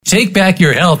Take Back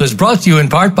Your Health is brought to you in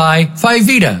part by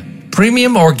Fivita,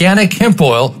 premium organic hemp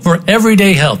oil for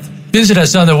everyday health. Visit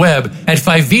us on the web at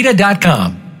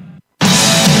Fivita.com.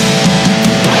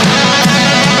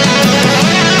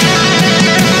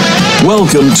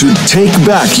 Welcome to Take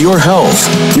Back Your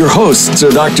Health. Your hosts are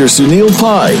Dr. Sunil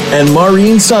Pai and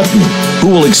Maureen Sutton, who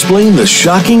will explain the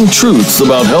shocking truths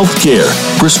about healthcare,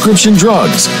 prescription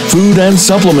drugs, food and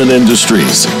supplement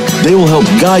industries. They will help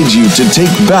guide you to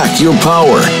take back your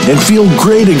power and feel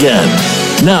great again.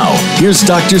 Now, here's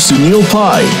Dr. Sunil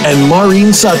Pai and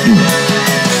Maureen Sutton.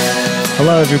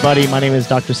 Hello, everybody. My name is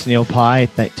Dr. Sunil Pai.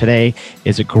 Today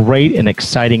is a great and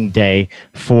exciting day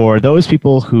for those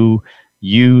people who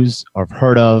use or have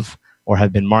heard of or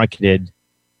have been marketed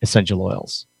essential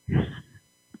oils.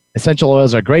 Essential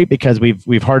oils are great because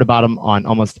we've heard about them on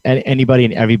almost anybody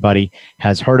and everybody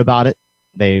has heard about it.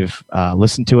 They've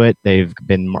listened to it. They've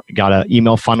got an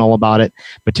email funnel about it.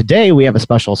 But today we have a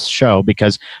special show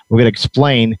because we're going to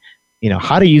explain,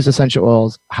 how to use essential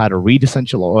oils, how to read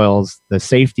essential oils, the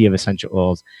safety of essential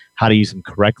oils, how to use them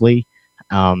correctly,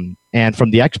 and from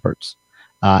the experts.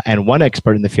 And one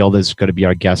expert in the field is going to be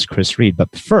our guest, Chris Reed.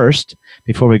 But first,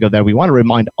 before we go there, we want to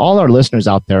remind all our listeners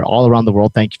out there all around the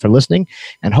world, thank you for listening.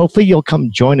 And hopefully you'll come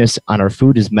join us on our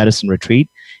Food is Medicine retreat.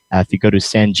 If you go to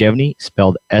Sanjevani,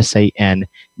 spelled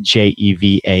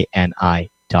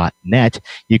SANJEVANI.net,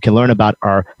 you can learn about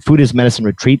our Food is Medicine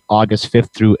retreat, August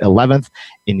 5th through 11th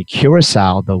in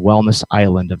Curacao, the wellness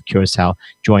island of Curacao.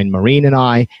 Join Maureen and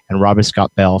I and Robert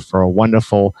Scott Bell for a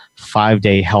wonderful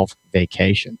 5-day health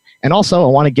vacation. And also, I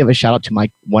want to give a shout out to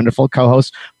my wonderful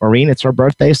co-host, Maureen. It's her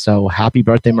birthday, so happy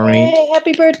birthday, Maureen. Hey,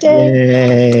 happy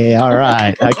birthday. Yay. All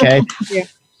right. Okay.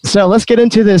 So let's get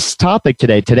into this topic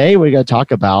today. Today, we're going to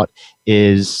talk about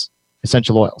is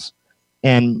essential oils.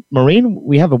 And Maureen,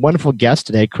 we have a wonderful guest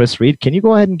today, Chris Reed. Can you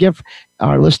go ahead and give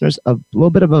our listeners a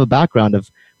little bit of a background of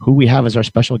who we have as our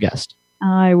special guest?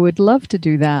 I would love to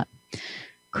do that.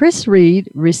 Chris Reed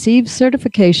received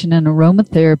certification in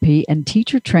aromatherapy and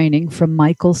teacher training from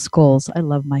Michael Scholes. I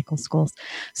love Michael Scholes.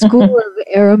 School of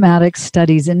Aromatic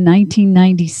Studies in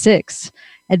 1996.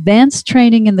 Advanced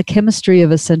training in the chemistry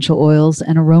of essential oils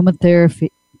and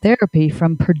aromatherapy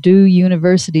from Purdue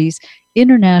University's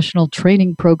International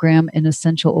Training Program in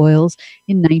Essential Oils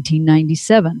in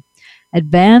 1997.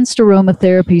 Advanced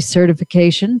aromatherapy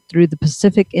certification through the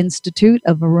Pacific Institute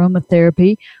of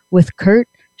Aromatherapy with Kurt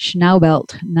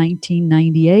Schnaubelt,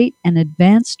 1998, and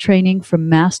advanced training from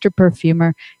master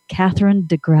perfumer Catherine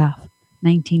de Graaf,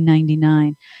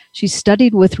 1999. She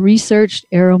studied with researched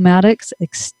aromatics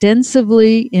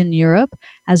extensively in Europe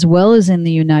as well as in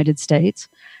the United States.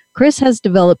 Chris has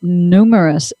developed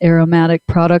numerous aromatic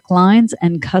product lines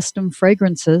and custom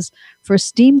fragrances for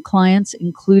esteemed clients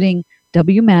including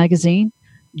W Magazine,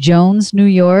 Jones New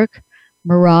York,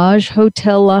 Mirage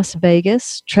Hotel Las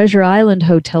Vegas, Treasure Island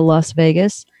Hotel Las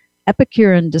Vegas,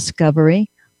 Epicurean Discovery,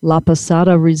 La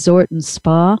Posada Resort and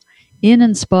Spa, Inn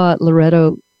and Spa at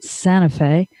Loretto Santa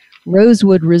Fe,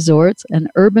 Rosewood Resorts, and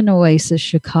Urban Oasis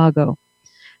Chicago.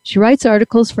 She writes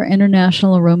articles for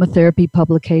international aromatherapy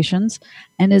publications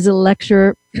and is a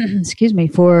lecturer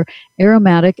for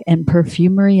aromatic and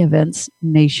perfumery events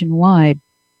nationwide.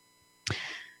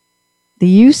 The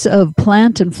use of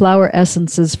plant and flower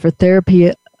essences for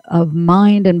therapy of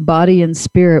mind and body and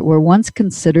spirit were once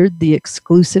considered the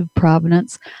exclusive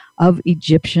provenance of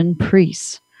Egyptian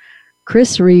priests.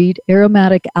 Chris Reed,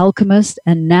 aromatic alchemist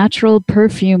and natural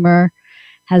perfumer,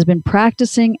 has been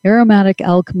practicing aromatic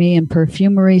alchemy and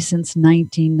perfumery since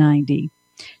 1990.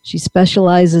 She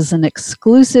specializes in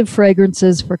exclusive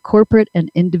fragrances for corporate and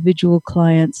individual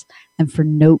clients and for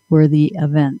noteworthy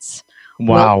events.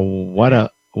 Wow, what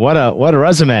a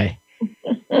resume.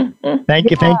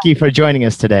 Thank you for joining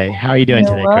us today. How are you doing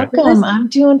today, Chris? Welcome. I'm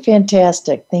doing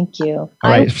fantastic. Thank you.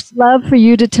 I'd love for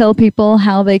you to tell people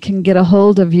how they can get a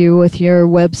hold of you with your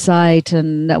website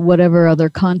and whatever other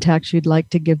contacts you'd like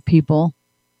to give people.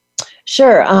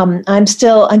 Sure. I'm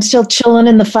still chilling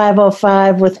in the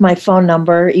 505 with my phone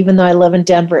number, even though I live in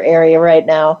Denver area right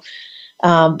now.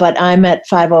 But I'm at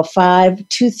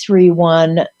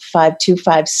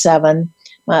 505-231-5257.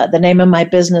 The name of my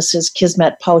business is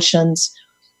Kismet Potions.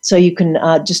 So you can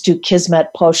just do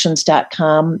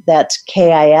kismetpotions.com. That's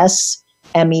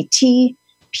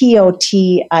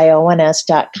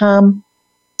KISMETPOTIONS.com.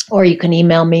 Or you can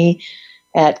email me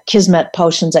at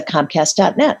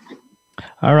kismetpotions@comcast.net.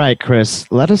 All right, Chris,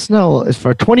 let us know.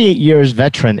 For 28 years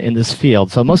veteran in this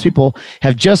field, so most people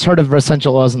have just heard of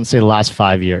essential oils in, say, the last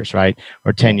 5 years, right?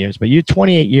 Or 10 years, but you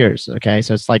 28 years, okay?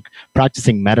 So it's like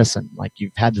practicing medicine. Like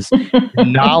you've had this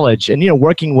knowledge and,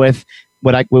 working with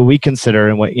what we consider,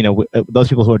 and what, those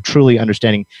people who are truly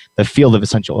understanding the field of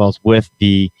essential oils with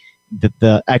the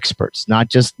experts, not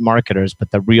just marketers,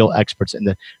 but the real experts in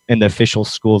the official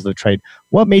schools of trade.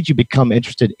 What made you become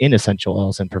interested in essential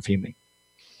oils and perfuming?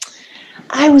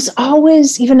 I was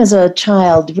always, even as a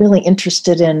child, really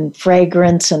interested in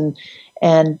fragrance and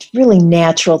really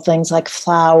natural things like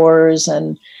flowers.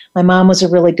 And my mom was a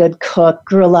really good cook,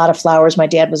 grew a lot of flowers. My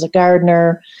dad was a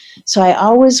gardener. So I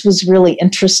always was really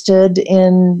interested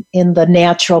in the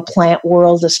natural plant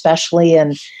world, especially,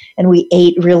 and we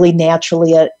ate really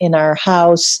naturally in our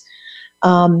house.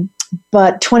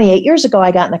 But 28 years ago,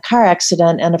 I got in a car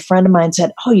accident, and a friend of mine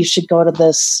said, "Oh, you should go to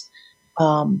this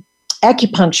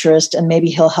acupuncturist, and maybe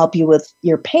he'll help you with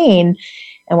your pain."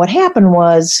 And what happened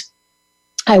was,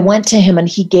 I went to him, and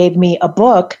he gave me a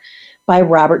book by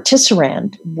Robert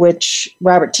Tisserand, which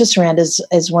Robert Tisserand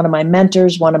is one of my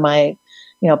mentors, one of my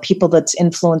people that's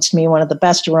influenced me, one of the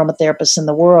best aromatherapists in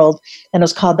the world, and it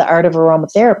was called The Art of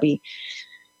Aromatherapy.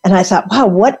 And I thought, wow,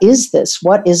 what is this?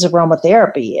 What is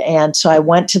aromatherapy? And so I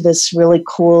went to this really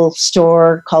cool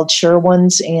store called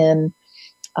Sherwin's in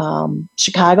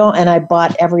Chicago, and I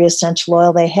bought every essential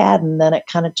oil they had, and then it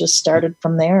kind of just started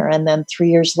from there. And then 3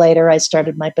 years later, I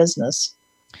started my business.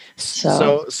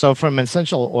 So from an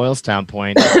essential oil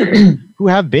standpoint, who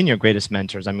have been your greatest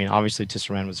mentors? I mean, obviously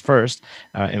Tisserand was first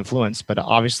influence, but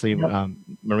obviously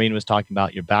Maureen was talking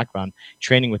about your background,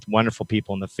 training with wonderful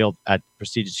people in the field at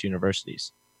prestigious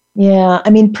universities. Yeah, I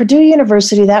mean, Purdue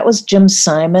University, that was Jim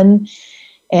Simon,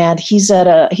 and he's at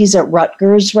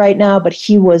Rutgers right now, but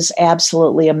he was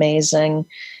absolutely amazing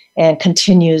and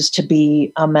continues to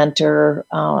be a mentor,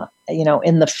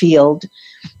 in the field.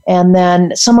 And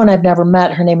then someone I've never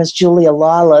met, her name is Julia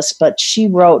Lawless, but she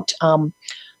wrote an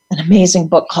amazing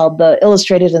book called The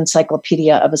Illustrated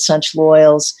Encyclopedia of Essential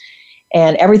Oils.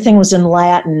 And everything was in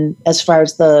Latin as far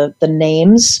as the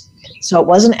names. So it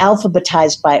wasn't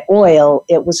alphabetized by oil,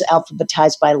 it was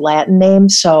alphabetized by Latin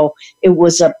names. So it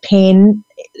was a pain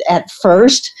at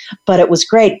first, but it was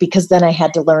great because then I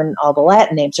had to learn all the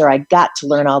Latin names, or I got to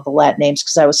learn all the Latin names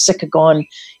because I was sick of going,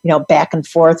 back and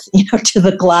forth, to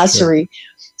the glossary.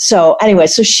 Sure. So anyway,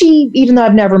 so she, even though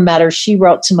I've never met her, she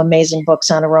wrote some amazing books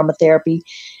on aromatherapy.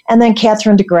 And then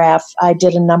Catherine DeGraff, I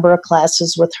did a number of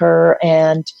classes with her,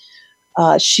 and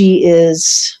she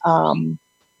is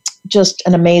just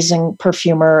an amazing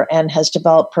perfumer and has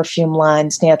developed perfume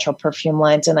lines, natural perfume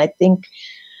lines. And I think,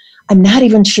 I'm not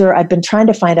even sure, I've been trying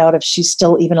to find out if she's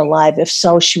still even alive. If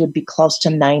so, she would be close to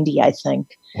 90, I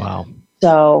think. Wow.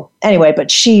 So anyway,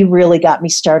 but she really got me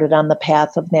started on the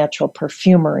path of natural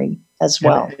perfumery as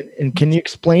well. And can you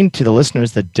explain to the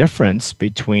listeners the difference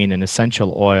between an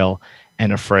essential oil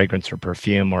and a fragrance or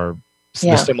perfume, or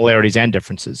the similarities and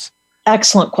differences?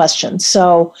 Excellent question.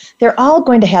 So they're all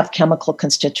going to have chemical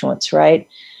constituents, right?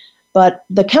 But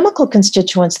the chemical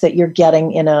constituents that you're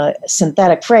getting in a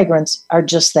synthetic fragrance are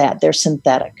just that. They're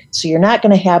synthetic. So you're not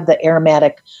going to have the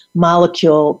aromatic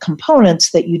molecule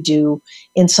components that you do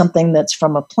in something that's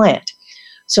from a plant.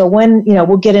 So when,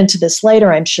 we'll get into this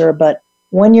later, I'm sure, but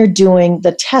when you're doing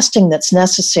the testing that's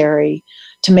necessary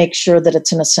to make sure that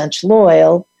it's an essential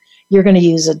oil, you're going to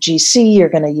use a GC, you're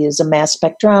going to use a mass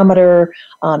spectrometer,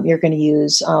 you're going to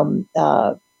use,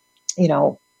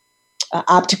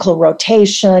 optical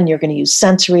rotation, you're going to use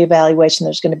sensory evaluation,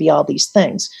 there's going to be all these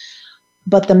things.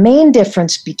 But the main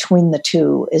difference between the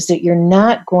two is that you're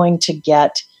not going to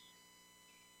get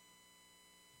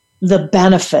the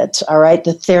benefits, all right,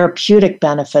 the therapeutic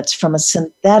benefits from a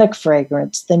synthetic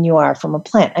fragrance than you are from a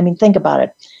plant. I mean, think about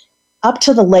it. Up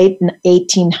to the late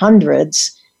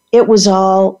 1800s, it was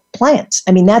all plants.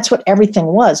 I mean, that's what everything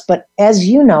was. But as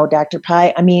you know, Dr.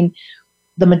 Pai, I mean,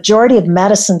 the majority of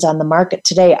medicines on the market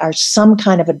today are some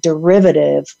kind of a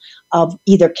derivative of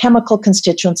either chemical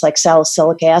constituents like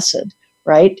salicylic acid,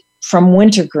 right, from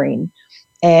wintergreen.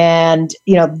 And,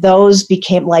 those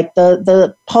became like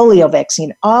the polio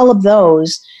vaccine. All of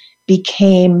those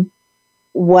became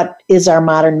what is our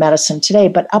modern medicine today.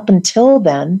 But up until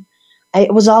then,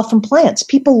 it was all from plants.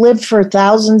 People lived for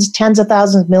thousands, tens of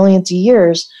thousands, millions of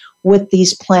years with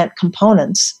these plant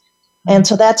components. And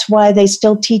so that's why they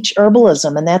still teach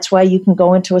herbalism. And that's why you can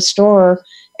go into a store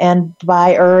and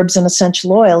buy herbs and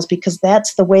essential oils, because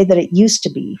that's the way that it used to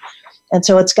be. And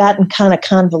so it's gotten kind of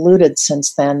convoluted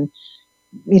since then,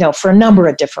 for a number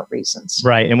of different reasons.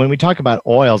 Right. And when we talk about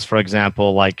oils, for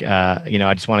example, like,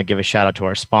 I just want to give a shout out to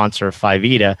our sponsor,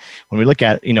 Phyvita. When we look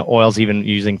at, oils, even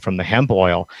using from the hemp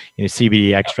oil,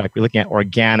 CBD extract, we're looking at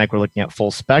organic, we're looking at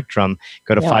full spectrum.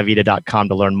 Go to Phyvita.com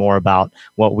to learn more about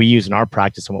what we use in our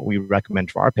practice and what we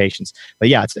recommend for our patients. But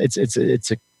yeah,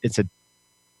 it's a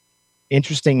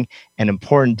interesting and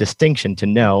important distinction to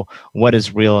know what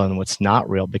is real and what's not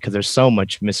real, because there's so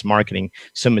much mismarketing,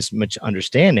 so much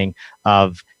understanding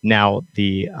of now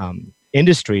the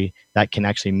industry that can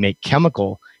actually make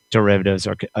chemical derivatives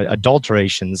or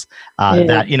adulterations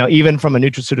that, even from a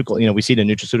nutraceutical, we see the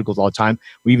nutraceuticals all the time.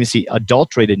 We even see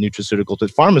adulterated nutraceuticals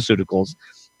with pharmaceuticals.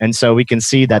 And so we can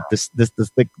see that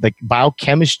the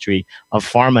biochemistry of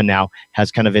pharma now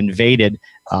has kind of invaded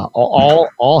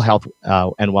all health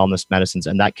and wellness medicines,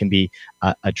 and that can be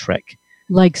a trick.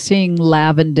 Like seeing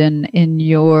lavandin in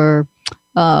your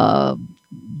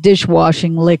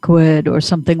dishwashing liquid or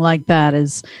something like that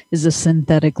is a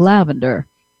synthetic lavender.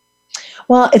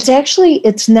 Well,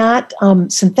 it's not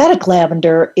synthetic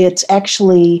lavender. It's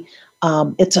actually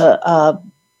it's a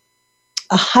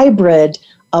hybrid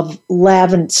of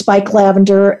spike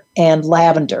lavender and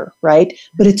lavender, right?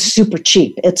 But it's super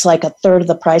cheap. It's like a third of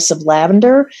the price of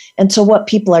lavender. And so what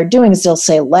people are doing is they'll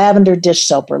say lavender dish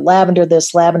soap or lavender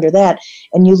this, lavender that.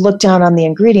 And you look down on the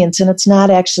ingredients and it's not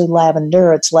actually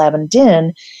lavender, it's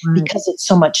lavandin, because it's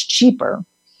so much cheaper.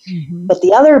 Mm-hmm. But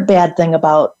the other bad thing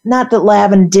about, not that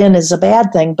lavandin is a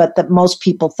bad thing, but that most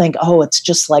people think, oh, it's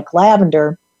just like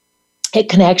lavender. It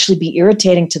can actually be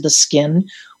irritating to the skin,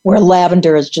 where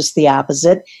lavender is just the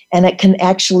opposite. And it can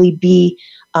actually be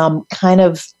kind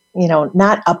of,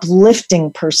 not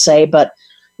uplifting per se, but,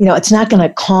 it's not going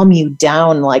to calm you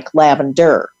down like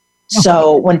lavender. Okay.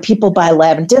 So when people buy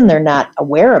lavandin, they're not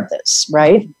aware of this,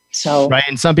 right? So right,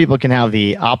 and some people can have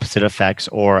the opposite effects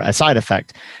or a side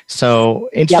effect. So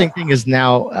interesting thing is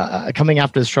now coming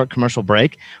after the short commercial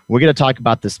break, we're going to talk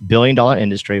about this billion-dollar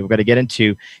industry. We're going to get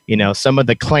into some of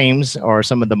the claims or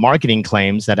some of the marketing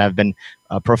claims that have been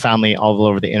profoundly all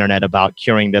over the internet about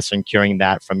curing this and curing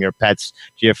that, from your pets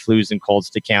to your flus and colds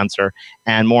to cancer.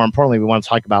 And more importantly, we want to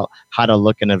talk about how to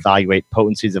look and evaluate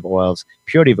potencies of oils,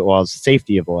 purity of oils,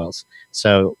 safety of oils.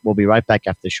 So we'll be right back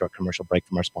after the short commercial break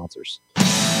from our sponsors.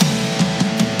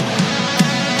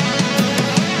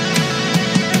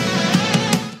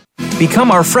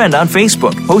 Become our friend on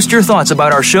Facebook. Post your thoughts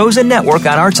about our shows and network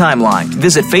on our timeline.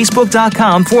 Visit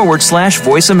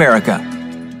facebook.com/Voice America.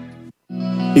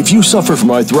 If you suffer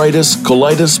from arthritis,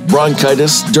 colitis,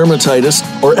 bronchitis, dermatitis,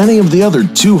 or any of the other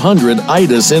 200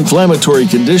 itis inflammatory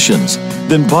conditions,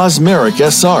 then Bosmeric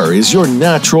SR is your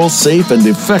natural, safe, and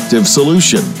effective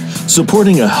solution,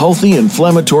 supporting a healthy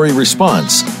inflammatory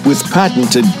response with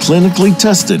patented, clinically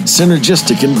tested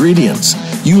synergistic ingredients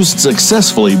used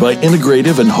successfully by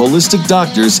integrative and holistic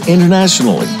doctors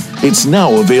internationally. It's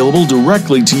now available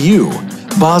directly to you.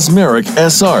 Bosmeric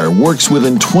SR works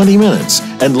within 20 minutes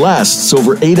and lasts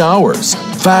over 8 hours.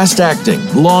 Fast-acting,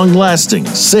 long-lasting,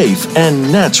 safe,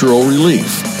 and natural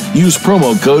relief. Use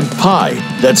promo code PAI,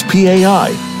 that's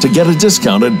P-A-I, to get a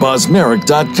discount at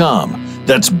bosmeric.com.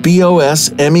 That's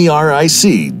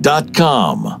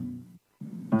BOSMERIC.com.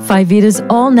 Phyvita's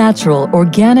all-natural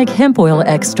organic hemp oil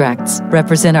extracts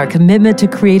represent our commitment to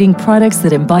creating products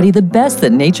that embody the best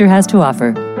that nature has to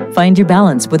offer. Find your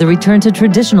balance with a return to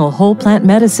traditional whole plant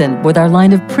medicine with our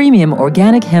line of premium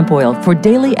organic hemp oil for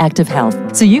daily active health,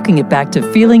 so you can get back to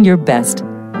feeling your best.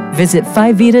 Visit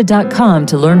Phyvita.com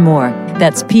to learn more.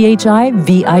 That's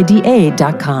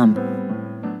PHIVIDA.com.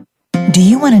 Do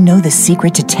you want to know the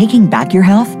secret to taking back your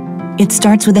health? It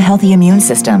starts with a healthy immune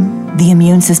system. The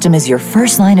immune system is your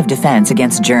first line of defense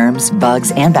against germs,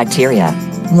 bugs, and bacteria.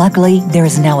 Luckily, there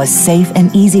is now a safe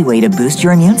and easy way to boost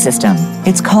your immune system.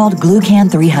 It's called Glucan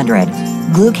 300.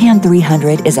 Glucan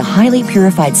 300 is a highly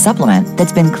purified supplement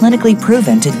that's been clinically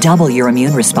proven to double your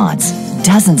immune response.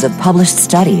 Dozens of published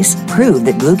studies prove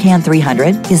that Glucan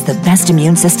 300 is the best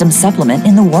immune system supplement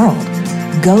in the world.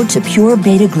 Go to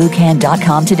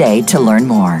purebetaglucan.com today to learn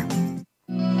more.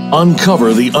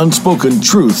 Uncover the unspoken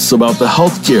truths about the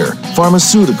healthcare,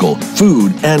 pharmaceutical,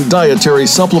 food, and dietary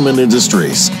supplement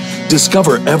industries.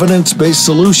 Discover evidence-based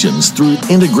solutions through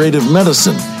integrative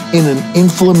medicine in an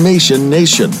Inflammation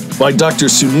Nation by Dr.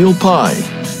 Sunil Pai.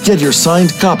 Get your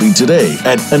signed copy today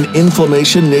at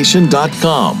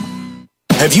aninflammationnation.com.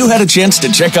 Have you had a chance to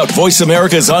check out Voice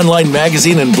America's online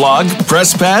magazine and blog,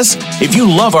 Press Pass? If you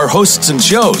love our hosts and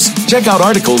shows, check out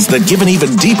articles that give an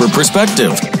even deeper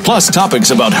perspective, plus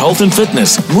topics about health and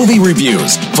fitness, movie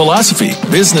reviews, philosophy,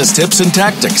 business tips and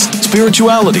tactics,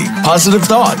 spirituality, positive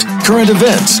thought, current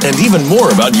events, and even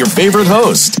more about your favorite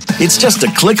host. It's just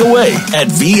a click away at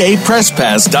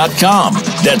vapresspass.com.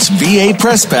 That's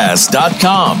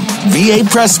vapresspass.com. VA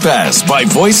Press Pass by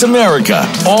Voice America.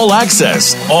 All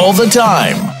access, all the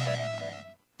time.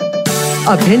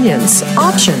 Opinions,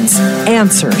 options,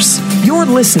 answers. You're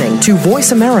listening to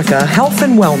Voice America Health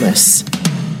and Wellness.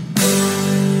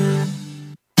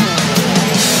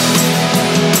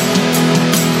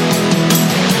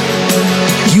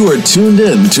 You are tuned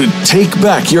in to Take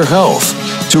Back Your Health.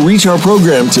 To reach our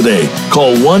program today,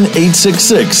 call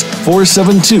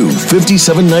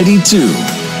 1-866-472-5792.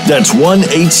 That's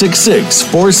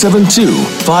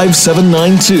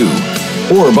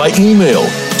 1-866-472-5792. Or by email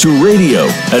to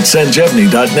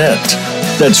radio@sanjevani.net.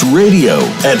 That's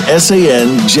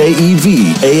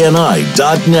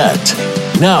radio@sanjevani.net.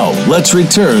 Now, let's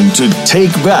return to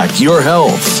Take Back Your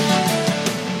Health.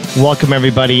 Welcome,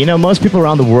 everybody. You know, most people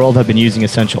around the world have been using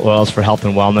essential oils for health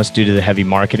and wellness due to the heavy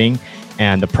marketing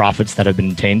and the profits that have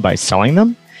been attained by selling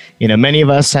them. You know, many of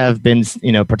us have been,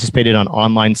 participated on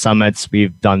online summits.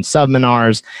 We've done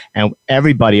seminars, and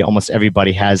almost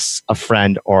everybody has a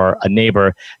friend or a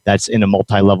neighbor that's in a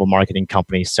multi-level marketing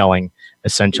company selling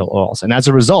essential oils. And as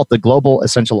a result, the global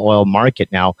essential oil market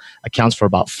now accounts for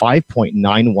about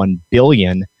 5.91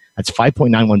 billion. That's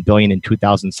 5.91 billion in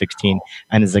 2016,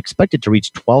 and is expected to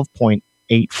reach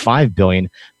 12.85 billion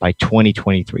by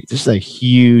 2023. This is a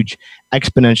huge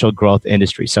exponential growth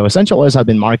industry. So essential oils have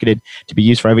been marketed to be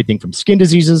used for everything from skin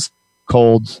diseases,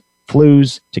 colds,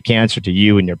 flus, to cancer, to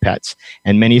you and your pets.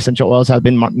 And many essential oils have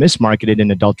been mismarketed and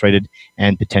adulterated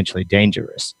and potentially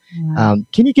dangerous.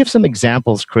 Can you give some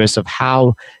examples, Chris, of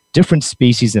how different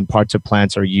species and parts of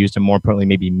plants are used, and more importantly,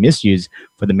 maybe misused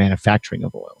for the manufacturing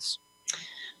of oils?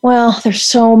 Well, there's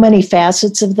so many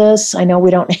facets of this. I know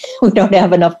we don't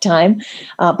have enough time,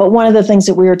 but one of the things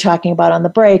that we were talking about on the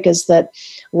break is that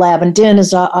lavandin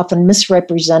is often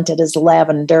misrepresented as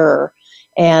lavender,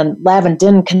 and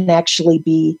lavandin can actually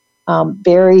be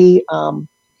very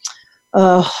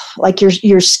like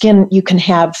your skin. You can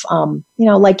have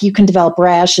like you can develop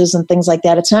rashes and things like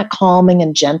that. It's not calming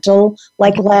and gentle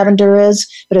like lavender is,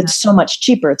 but it's so much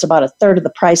cheaper. It's about a third of the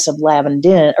price of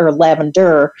lavender.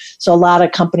 So a lot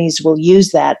of companies will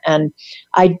use that. And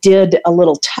I did a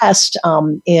little test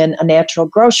in a natural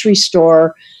grocery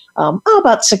store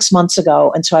about 6 months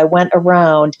ago. And so I went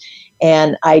around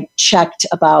and I checked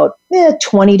about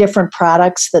 20 different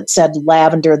products that said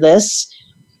lavender this.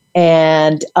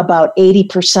 And about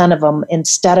 80% of them,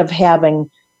 instead of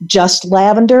having just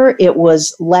lavender, it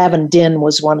was lavandin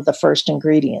was one of the first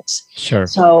ingredients. Sure.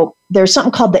 So there's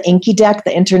something called the INCI DEC,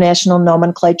 the International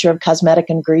Nomenclature of Cosmetic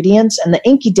Ingredients. And the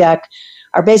INCI DEC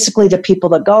are basically the people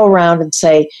that go around and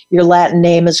say, your Latin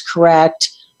name is correct.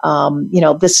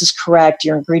 This is correct.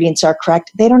 Your ingredients are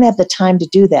correct. They don't have the time to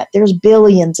do that. There's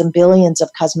billions and billions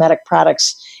of cosmetic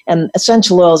products, and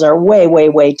essential oils are way, way,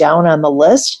 way down on the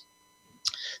list.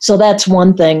 So that's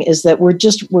one thing, is that we're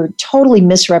totally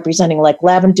misrepresenting. Like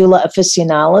Lavandula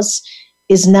officinalis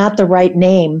is not the right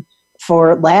name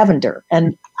for lavender.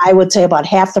 And I would say about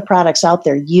half the products out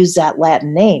there use that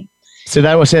Latin name. So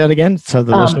that will say that again, so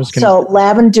the listeners can. So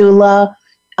Lavandula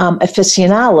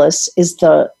officinalis is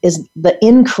the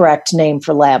incorrect name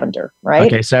for lavender, right?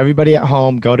 Okay, so everybody at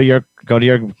home, go to your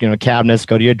cabinets,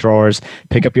 go to your drawers,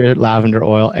 pick up your lavender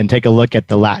oil, and take a look at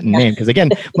the Latin name. Because again,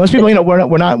 most people,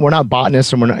 we're not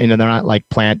botanists, and they're not like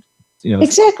plant,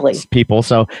 exactly people.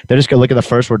 So they're just gonna look at the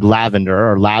first word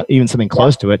lavender or even something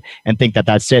close to it, and think that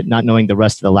that's it, not knowing the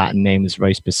rest of the Latin name is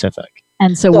very specific.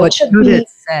 And so what should it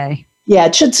say? Yeah,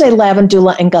 it should say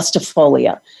Lavandula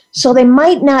angustifolia. So they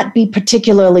might not be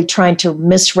particularly trying to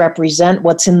misrepresent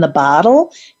what's in the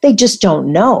bottle. They just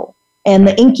don't know. And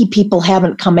the INCI people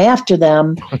haven't come after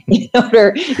them in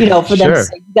order, for them to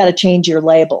say, you got to change your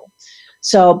label.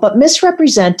 So, but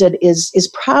misrepresented is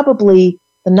probably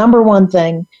the number one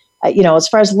thing, as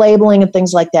far as labeling and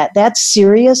things like that. That's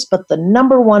serious, but the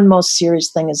number one most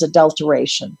serious thing is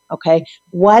adulteration. Okay.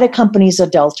 Why do companies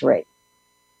adulterate?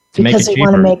 Because they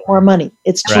want to make more money.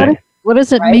 It's true. Right. What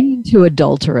does it mean to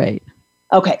adulterate?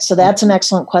 Okay, so that's an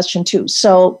excellent question too.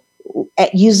 So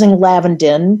using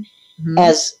lavandin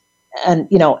as,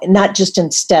 not just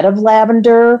instead of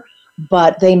lavender,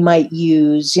 but they might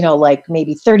use, like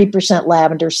maybe 30%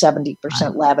 lavender, 70%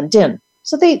 lavandin.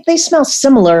 So they smell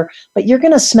similar, but you're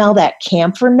going to smell that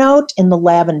camphor note in the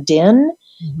lavandin.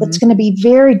 That's going to be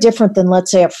very different than,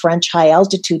 let's say, a French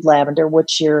high-altitude lavender,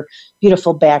 which your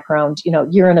beautiful background,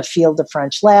 you're in a field of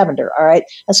French lavender, all right?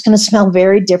 That's going to smell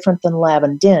very different than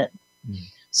lavandin.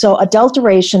 So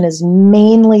adulteration is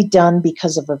mainly done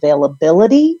because of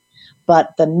availability,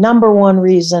 but the number one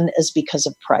reason is because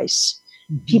of price.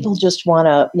 People just want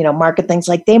to, market things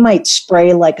like they might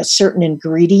spray like a certain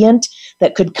ingredient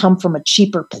that could come from a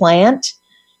cheaper plant.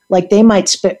 Like they might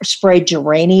spray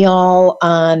geraniol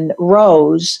on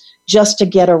rose just to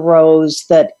get a rose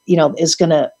that, is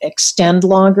going to extend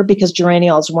longer, because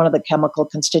geraniol is one of the chemical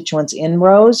constituents in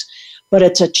rose, but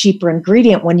it's a cheaper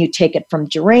ingredient when you take it from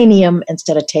geranium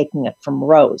instead of taking it from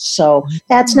rose. So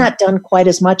that's not done quite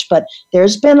as much, but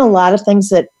there's been a lot of things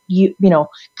that,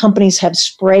 companies have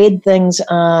sprayed things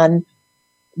on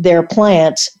their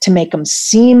plants to make them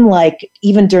seem like,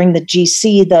 even during the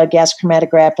GC, the gas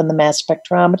chromatograph and the mass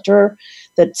spectrometer,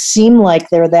 that seem like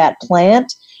they're that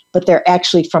plant, but they're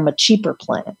actually from a cheaper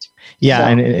plant. Yeah, So-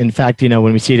 and in fact,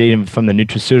 when we see it even from the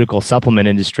nutraceutical supplement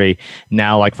industry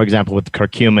now, like for example with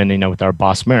curcumin, with our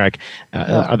boss Merrick,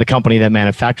 the company that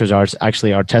manufactures ours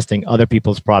actually are testing other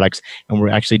people's products, and we're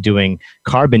actually doing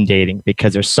carbon dating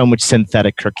because there's so much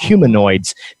synthetic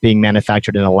curcuminoids being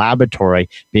manufactured in a laboratory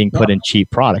being put in cheap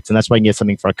products, and that's why you can get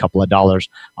something for a couple of dollars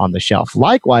on the shelf.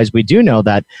 Likewise, we do know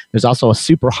that there's also a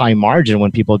super high margin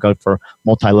when people go for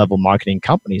multi-level marketing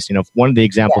companies. One of the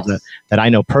examples that I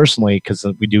know personally, because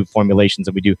we do formulations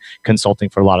and we do consulting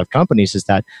for a lot of companies, is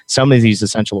that some of these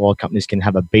essential oil companies can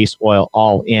have a base oil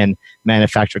all in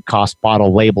manufactured cost,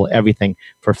 bottle, label, everything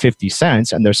for 50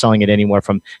 cents, and they're selling it anywhere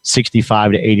from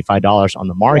 $65 to $85 on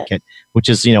the market, which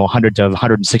is 100 to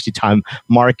 160 time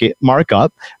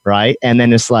markup, right? And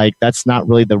then it's like, that's not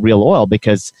really the real oil,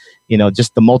 because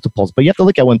just the multiples. But you have to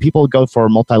look at when people go for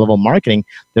multi-level marketing,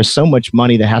 there's so much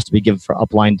money that has to be given for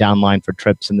upline, downline, for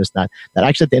trips and this, that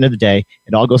actually at the end of the day,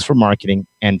 it all goes for marketing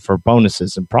and for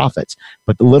bonuses and profits.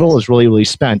 But the little is really, really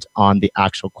spent on the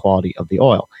actual quality of the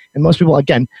oil. And most people,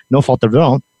 again, no fault of their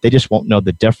own, they just won't know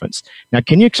the difference. Now,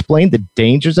 can you explain the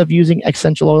dangers of using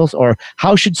essential oils, or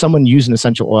how should someone use an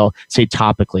essential oil, say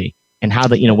topically, and how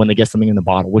that, when they get something in the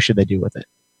bottle, what should they do with it?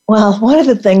 Well, one of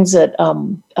the things that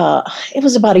it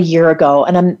was about a year ago,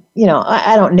 and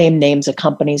I don't name names of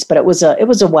companies, but it was a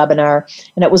webinar,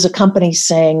 and it was a company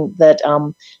saying that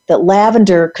that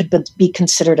lavender could be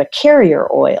considered a carrier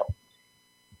oil,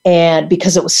 and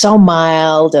because it was so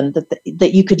mild, and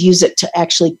that you could use it to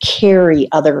actually carry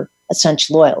other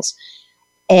essential oils.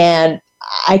 And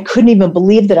I couldn't even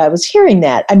believe that I was hearing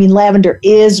that. I mean, lavender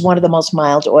is one of the most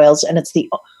mild oils, and it's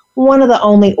one of the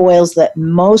only oils that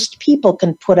most people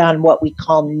can put on what we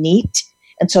call neat.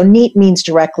 And so neat means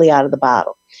directly out of the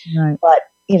bottle. Right. But,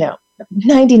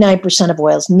 99% of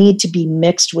oils need to be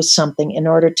mixed with something in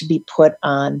order to be put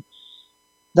on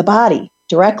the body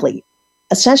directly.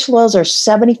 Essential oils are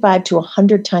 75 to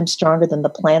 100 times stronger than the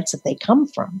plants that they come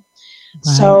from.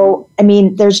 Right. So,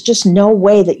 there's just no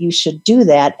way that you should do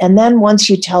that. And then once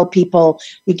you tell people,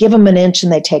 you give them an inch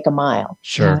and they take a mile.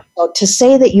 Sure. So to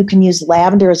say that you can use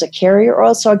lavender as a carrier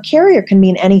oil, so a carrier can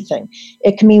mean anything.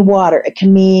 It can mean water. It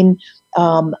can mean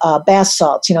bath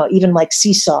salts, even like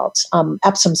sea salts,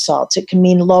 Epsom salts. It can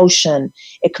mean lotion.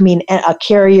 It can mean a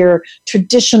carrier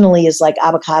traditionally is like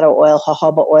avocado oil,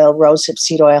 jojoba oil, rosehip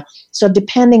seed oil. So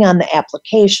depending on the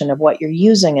application of what you're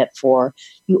using it for,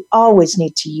 you always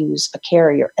need to use a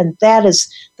carrier. And that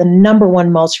is the number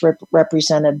one most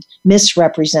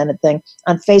misrepresented thing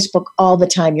on Facebook all the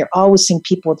time. You're always seeing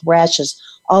people with rashes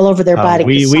all over their body.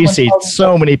 We see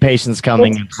so many patients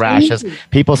coming with rashes.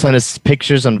 People send us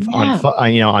pictures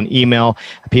on email.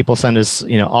 People send us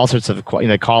all sorts of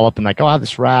they call up and like, oh, I have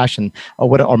this rash, and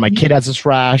or my kid has this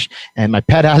rash, and my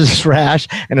pet has this rash,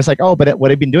 and it's like, oh, but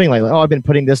what I've been doing lately, I've been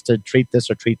putting this to treat this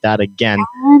or treat that again.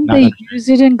 And they use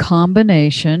it in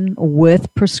combination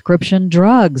with prescription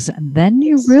drugs, and then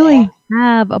you really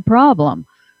have a problem.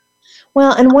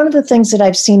 Well, and one of the things that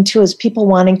I've seen too is people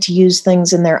wanting to use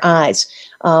things in their eyes.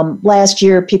 Last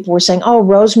year, people were saying, oh,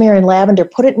 rosemary and lavender,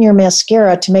 put it in your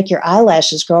mascara to make your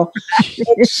eyelashes grow.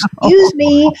 Excuse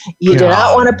me, you do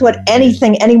not want to put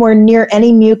anything anywhere near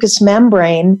any mucous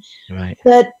membrane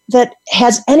that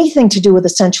has anything to do with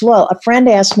essential oil. A friend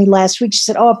asked me last week, she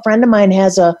said, oh, a friend of mine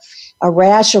has a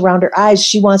rash around her eyes.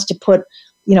 She wants to put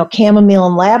chamomile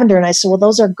and lavender. And I said, well,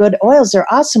 those are good oils.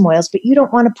 They're awesome oils, but you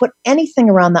don't want to put anything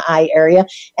around the eye area.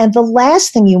 And the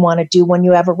last thing you want to do when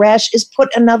you have a rash is put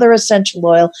another essential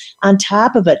oil on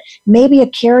top of it. Maybe a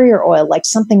carrier oil, like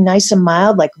something nice and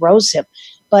mild, like rosehip.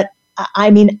 But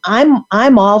I'm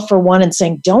all for one and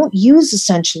saying, don't use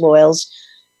essential oils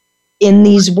in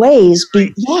these ways.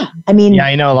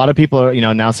 I know a lot of people are,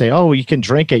 now say, oh, you can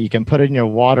drink it. You can put it in your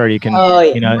water. You can,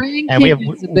 and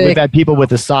we've had people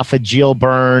with esophageal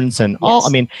burns and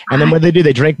and then what they do,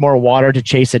 they drink more water to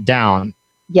chase it down.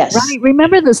 Yes. Right.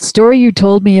 Remember the story you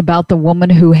told me about the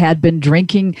woman who had been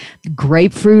drinking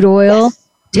grapefruit oil?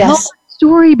 Yes. Tell the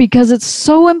story, because it's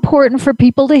so important for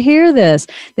people to hear this.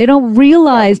 They don't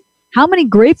realize how many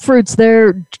grapefruits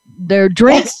they're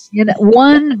drinking in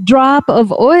one drop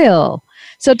of oil.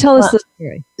 So tell us the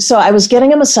story. So I was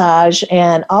getting a massage,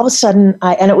 and all of a sudden,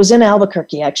 and it was in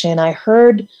Albuquerque actually, and I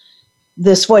heard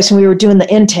this voice, and we were doing the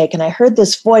intake, and I heard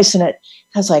this voice, and I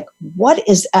was like, what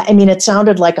is, it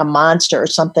sounded like a monster or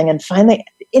something. And finally,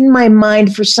 in my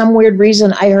mind, for some weird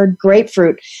reason, I heard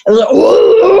grapefruit. I was like,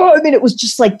 whoa! It was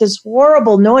just like this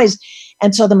horrible noise.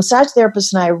 And so the massage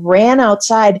therapist and I ran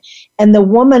outside, and the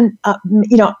woman,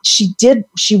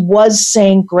 she was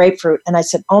saying grapefruit. And I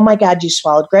said, oh my God, you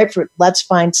swallowed grapefruit. Let's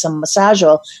find some massage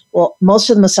oil. Well, most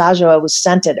of the massage oil was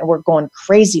scented, and we're going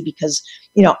crazy because,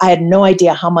 I had no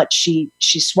idea how much she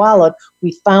swallowed.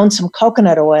 We found some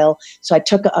coconut oil. So I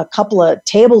took a couple of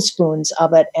tablespoons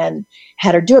of it and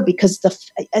had her do it, because the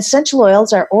essential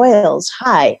oils are oils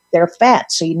high. They're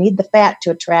fat. So you need the fat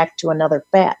to attract to another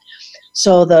fat.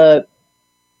 So the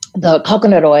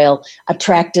coconut oil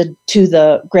attracted to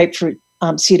the grapefruit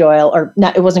seed oil, or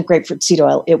not, it wasn't grapefruit seed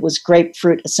oil. It was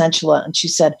grapefruit essential oil. And she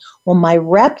said, well, my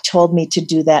rep told me to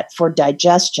do that for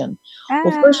digestion.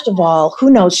 Well, first of all, who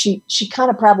knows? She kind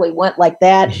of probably went like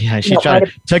that. Yeah, she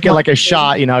took it like a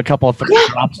shot, a couple of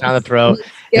drops down the throat.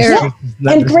 Yeah.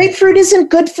 And grapefruit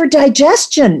isn't good for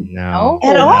digestion. No.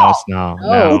 At all. No.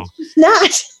 It's just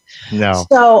not. No.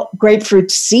 So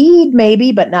grapefruit seed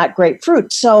maybe, but not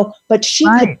grapefruit. So, but she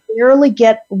could barely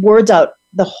get words out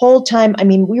the whole time. I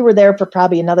mean, we were there for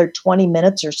probably another 20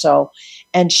 minutes or so,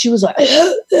 and she was like,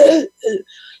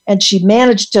 and she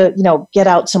managed to, get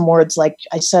out some words, like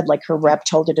I said, like her rep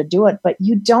told her to do it. But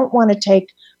you don't want to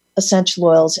take essential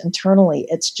oils internally.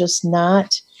 It's just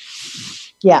not,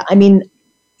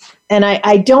 and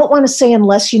I don't want to say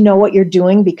unless you know what you're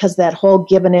doing, because that whole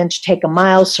give an inch, take a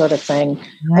mile sort of thing.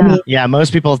 Yeah.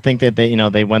 Most people think that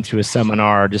they went through a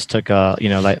seminar, or just took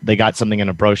like they got something in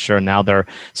a brochure, and now they're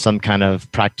some kind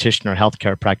of practitioner,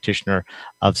 healthcare practitioner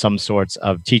of some sorts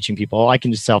of teaching people, I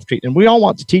can just self-treat. And we all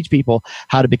want to teach people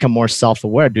how to become more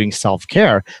self-aware, doing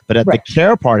self-care, but the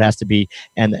care part has to be,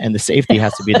 and the safety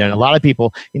has to be there. And a lot of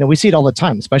people, we see it all the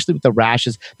time, especially with the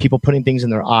rashes, people putting things in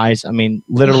their eyes. I mean,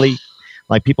 literally,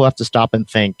 like, people have to stop and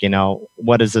think,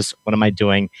 what is this? What am I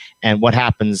doing? And what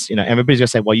happens? Everybody's going to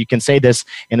say, well, you can say this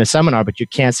in a seminar, but you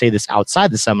can't say this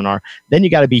outside the seminar. Then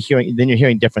you're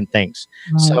hearing different things.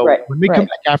 Right. So when we come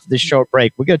back after this short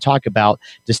break, we're going to talk about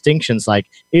distinctions, like,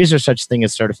 is there such thing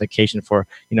as certification for,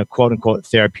 quote unquote,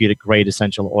 therapeutic grade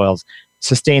essential oils,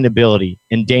 sustainability,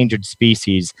 endangered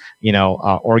species,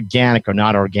 organic or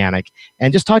not organic,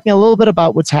 and just talking a little bit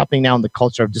about what's happening now in the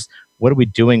culture of just what are we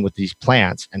doing with these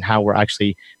plants and how we're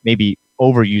actually maybe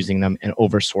overusing them and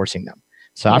oversourcing them.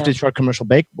 So after this short commercial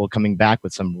break, we're coming back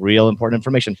with some real important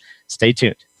information. Stay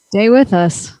tuned. Stay with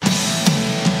us.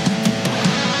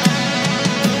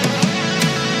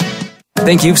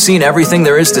 Think you've seen everything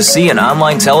there is to see in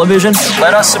online television?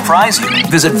 Let us surprise you.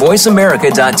 Visit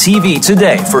voiceamerica.tv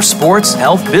today for sports,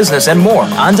 health, business, and more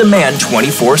on demand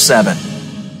 24/7.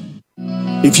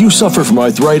 If you suffer from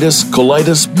arthritis,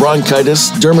 colitis, bronchitis,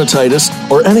 dermatitis,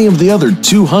 or any of the other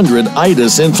 200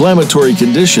 itis inflammatory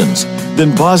conditions,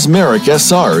 then Bosmeric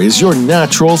SR is your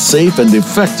natural, safe, and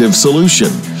effective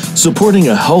solution, supporting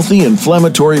a healthy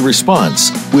inflammatory response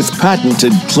with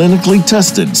patented, clinically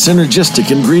tested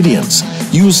synergistic ingredients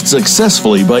used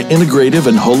successfully by integrative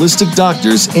and holistic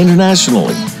doctors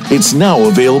internationally. It's now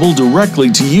available directly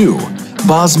to you.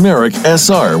 Bosmeric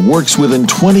SR works within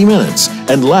 20 minutes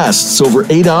and lasts over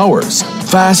 8 hours.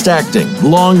 Fast-acting,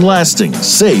 long-lasting,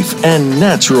 safe, and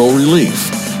natural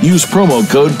relief. Use promo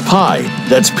code PAI,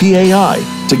 that's P-A-I,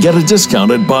 to get a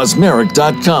discount at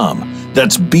bosmeric.com.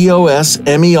 That's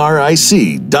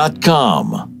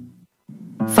BOSMERIC.com.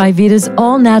 5-Vita's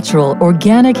all-natural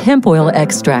organic hemp oil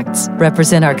extracts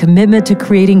represent our commitment to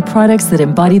creating products that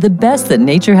embody the best that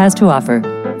nature has to offer.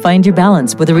 Find your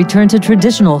balance with a return to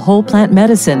traditional whole plant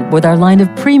medicine with our line of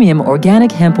premium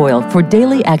organic hemp oil for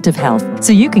daily active health,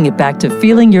 so you can get back to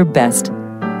feeling your best.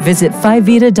 Visit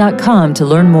 5vita.com to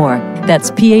learn more. That's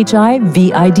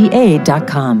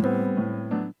PHIVIDA.com.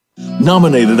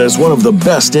 Nominated as one of the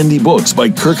best indie books by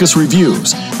Kirkus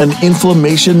Reviews, An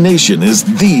Inflammation Nation is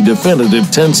the definitive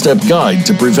 10-step guide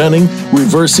to preventing,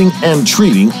 reversing, and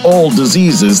treating all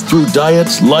diseases through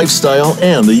diet, lifestyle,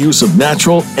 and the use of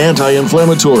natural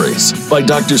anti-inflammatories by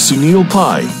Dr. Sunil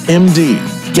Pai, MD.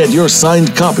 Get your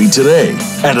signed copy today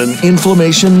at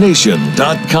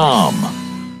aninflammationnation.com.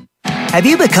 Have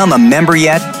you become a member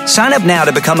yet? Sign up now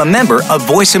to become a member of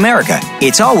Voice America.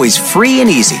 It's always free and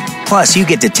easy. Plus, you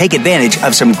get to take advantage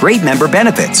of some great member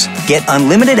benefits. Get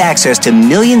unlimited access to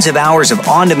millions of hours of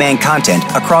on-demand content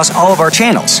across all of our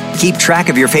channels. Keep track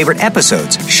of your favorite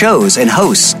episodes, shows, and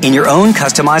hosts in your own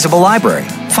customizable library.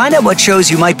 Find out what shows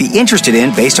you might be interested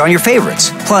in based on your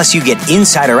favorites. Plus, you get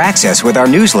insider access with our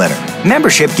newsletter.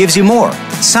 Membership gives you more.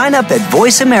 Sign up at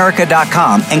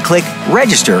voiceamerica.com and click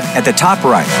register at the top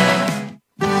right.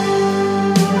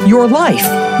 Your life,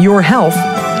 your health,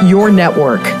 your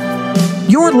network.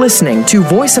 You're listening to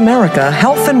Voice America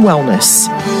Health and Wellness.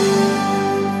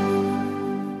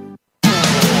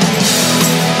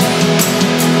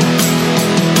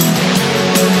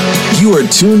 You are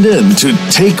tuned in to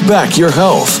Take Back Your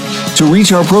Health. To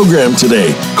reach our program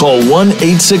today, call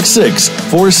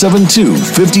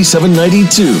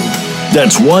 1-866-472-5792.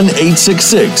 That's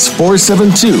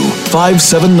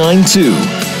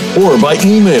 1-866-472-5792. Or by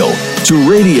email to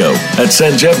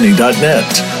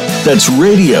radio@sanjevani.net. That's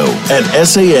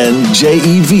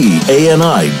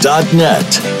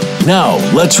radio@sanjevani.net. Now,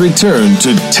 let's return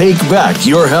to Take Back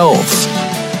Your Health.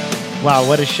 Wow,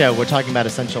 what a show. We're talking about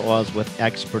essential oils with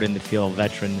expert in the field,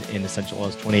 veteran in essential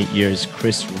oils, 28 years,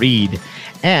 Chris Reed.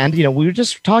 And, we were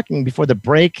just talking before the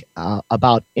break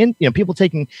about people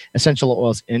taking essential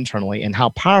oils internally and how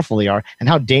powerful they are and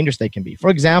how dangerous they can be.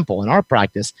 For example, in our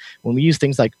practice, when we use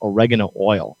things like oregano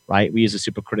oil, right, we use a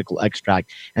supercritical extract,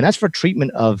 and that's for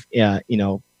treatment of,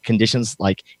 conditions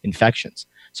like infections.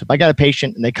 So if I got a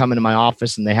patient and they come into my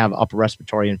office and they have upper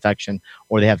respiratory infection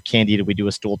or they have candida, we do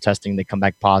a stool testing, they come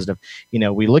back positive.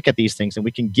 We look at these things and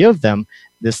we can give them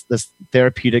this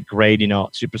therapeutic grade,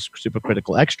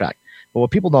 supercritical extract. But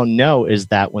what people don't know is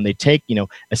that when they take,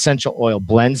 essential oil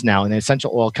blends now, and the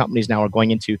essential oil companies now are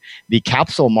going into the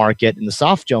capsule market and the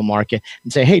soft gel market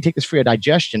and say, hey, take this for your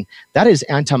digestion. That is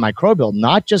antimicrobial,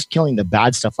 not just killing the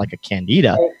bad stuff like a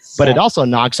candida, but it also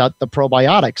knocks out the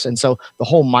probiotics. And so the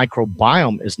whole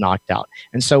microbiome is knocked out.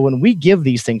 And so when we give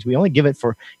these things, we only give it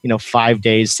for, 5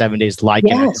 days, 7 days, like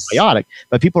an antibiotic.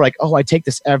 But people are like, oh, I take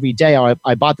this every day. Or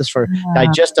I bought this for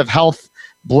digestive health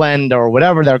blend or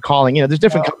whatever they're calling. There's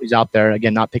different companies out there,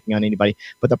 again, not picking on anybody.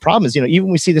 But the problem is, even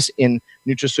we see this in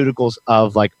nutraceuticals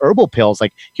of like herbal pills,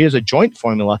 like here's a joint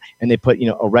formula and they put,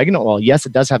 oregano oil. Yes,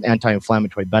 it does have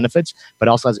anti-inflammatory benefits, but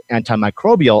also has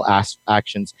antimicrobial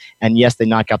actions. And yes, they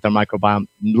knock out their microbiome,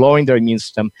 lowering their immune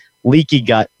system, leaky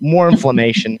gut, more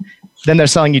inflammation. Then they're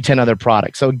selling you 10 other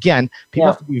products. So again, people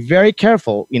have to be very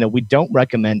careful. We don't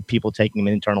recommend people taking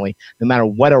them internally, no matter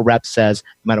what a rep says,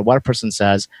 no matter what a person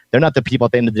says. They're not the people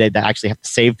at the end of the day that actually have to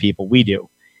save people. We do.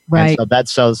 Right. And so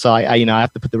that's so I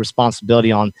have to put the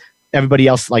responsibility on. Everybody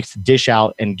else likes to dish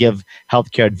out and give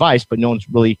healthcare advice, but no one's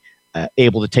really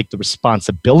able to take the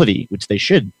responsibility, which they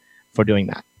should, for doing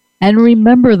that. And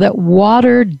remember that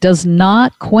water does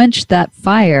not quench that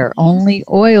fire. Only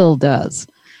oil does.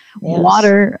 Yes.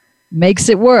 Water makes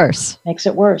it worse. Makes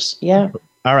it worse, yeah.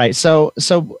 All right, so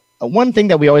one thing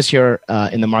that we always hear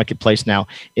in the marketplace now,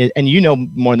 is, and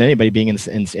more than anybody being in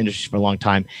this industry for a long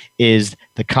time, is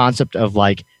the concept of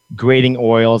like grading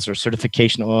oils or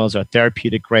certification oils or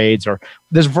therapeutic grades, or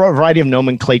there's a variety of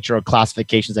nomenclature or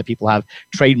classifications that people have,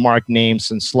 trademark names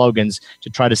and slogans to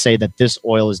try to say that this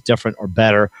oil is different or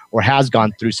better or has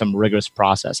gone through some rigorous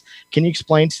process. Can you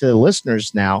explain to the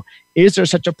listeners now, is there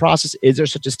such a process? Is there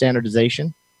such a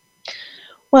standardization?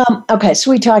 Well, okay,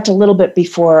 so we talked a little bit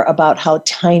before about how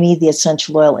tiny the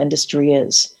essential oil industry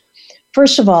is.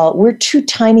 First of all, we're too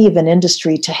tiny of an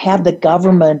industry to have the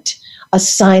government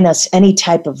assign us any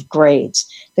type of grades.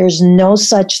 There's no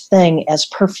such thing as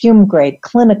perfume grade,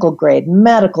 clinical grade,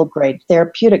 medical grade,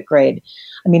 therapeutic grade.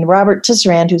 I mean, Robert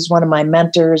Tisserand, who's one of my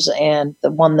mentors and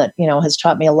the one that, has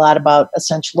taught me a lot about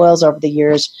essential oils over the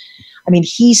years,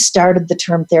 he started the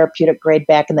term therapeutic grade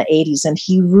back in the 80s, and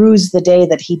he rused the day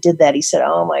that he did that. He said,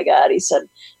 oh my God, he said,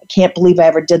 I can't believe I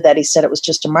ever did that. He said it was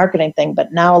just a marketing thing,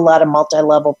 but now a lot of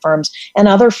multi-level firms and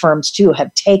other firms too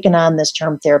have taken on this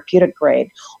term therapeutic grade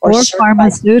or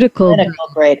pharmaceutical clinical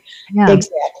grade. Yeah.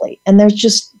 Exactly. And there's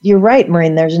just, you're right,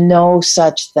 Maureen, there's no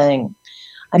such thing.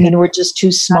 We're just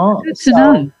too small. Good to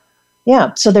know.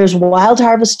 Yeah. So there's wild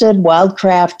harvested, wild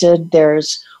crafted,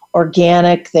 there's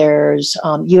organic, there's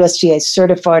USDA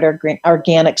certified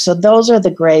organic. So those are the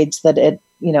grades that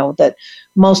that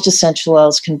most essential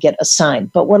oils can get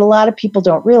assigned. But what a lot of people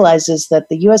don't realize is that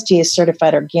the USDA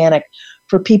certified organic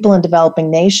for people in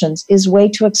developing nations is way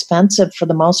too expensive for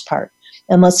the most part,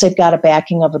 unless they've got a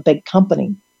backing of a big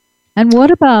company. And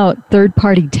what about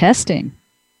third-party testing?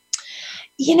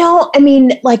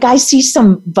 I see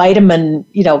some vitamin,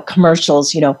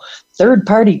 commercials,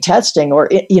 third-party testing or,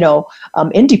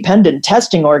 independent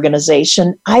testing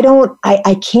organization.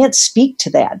 I can't speak to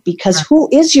that because who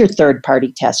is your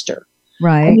third-party tester?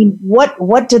 Right.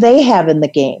 What do they have in the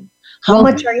game? How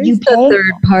much are you paying?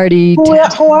 Third-party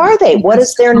who are they? What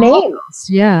is their name?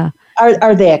 Yeah.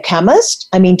 Are they a chemist?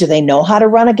 Do they know how to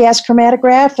run a gas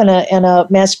chromatograph and a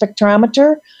mass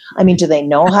spectrometer? I mean, do they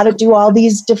know how to do all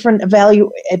these different evaluatory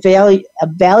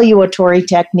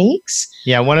techniques?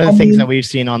 Yeah, one of the things that we've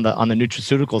seen on the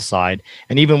nutraceutical side,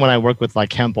 and even when I work with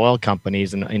like hemp oil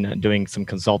companies and doing some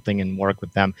consulting and work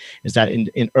with them, is that in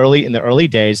the early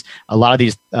days, a lot of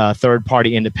these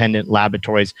third-party independent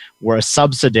laboratories were a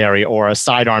subsidiary or a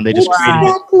sidearm. They just created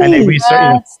it, and they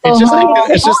research.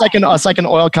 It's just like an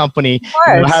oil company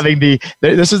having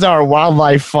this is our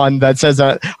wildlife fund that says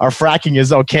that our fracking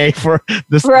is okay for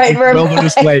this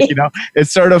wilderness lake. You know, it's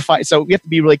certified. So we have to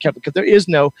be really careful because there is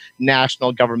no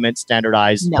national government standardized.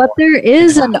 But there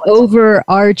is an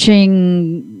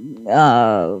overarching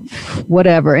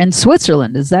whatever in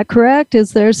Switzerland. Is that correct?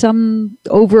 Is there some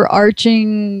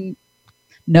overarching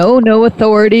no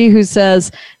authority who says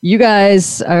you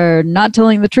guys are not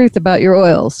telling the truth about your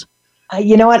oils?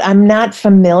 You know what? I'm not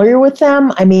familiar with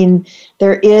them. I mean,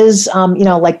 there is,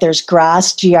 like there's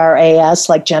GRAS, GRAS,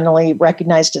 like generally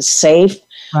recognized as safe.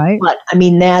 Right. But I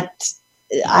mean,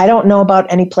 I don't know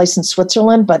about any place in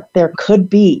Switzerland, but there could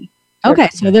be. Okay,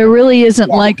 so there really isn't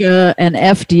like an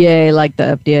FDA, like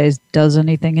the FDA does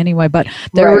anything anyway, but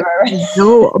there is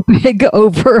no big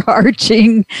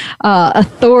overarching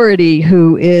authority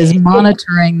who is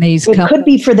monitoring these companies. It could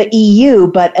be for the EU,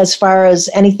 but as far as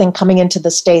anything coming into the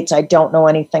States, I don't know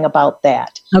anything about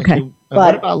that. Okay.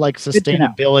 What about like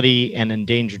sustainability and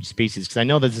endangered species? Because I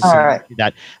know this is something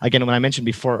that, again, when I mentioned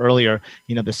before earlier,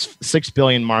 this 6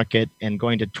 billion market and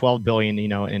going to 12 billion,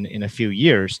 in a few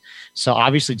years. So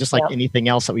obviously, just like anything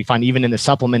else that we find, even in the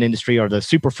supplement industry or the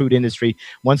superfood industry,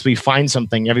 once we find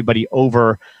something, everybody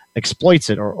over exploits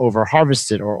it or over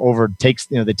harvests it or over takes,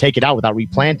 they take it out without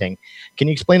replanting. Can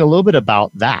you explain a little bit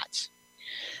about that?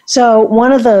 So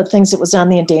one of the things that was on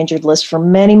the endangered list for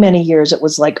many, many years, it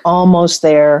was like almost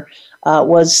there,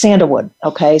 was sandalwood.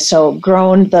 Okay, so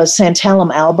the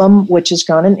Santalum album, which is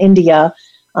grown in India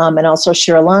and also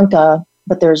Sri Lanka,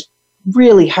 but there's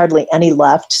really hardly any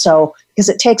left. So because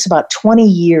it takes about 20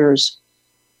 years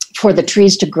for the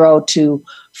trees to grow to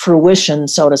fruition,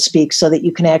 so to speak, so that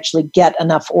you can actually get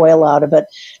enough oil out of it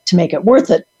to make it worth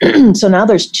it. So now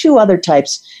there's two other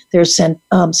types. There's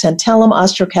Santalum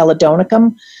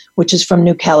austrocaladonicum, which is from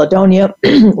New Caledonia,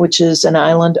 which is an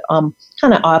island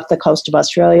kind of off the coast of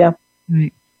Australia.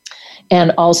 Right.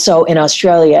 And also in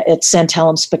Australia, it's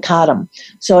Santalum spicatum.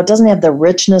 So it doesn't have the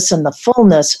richness and the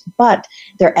fullness, but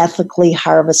they're ethically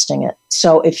harvesting it.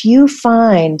 So if you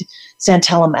find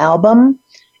Santalum album,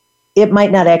 it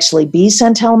might not actually be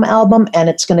Santalum album, and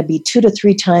it's going to be 2 to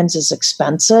 3 times as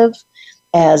expensive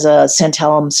as a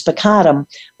Santalum spicatum.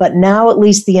 But now at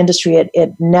least the industry,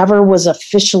 it never was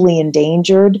officially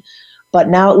endangered, but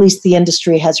now at least the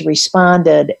industry has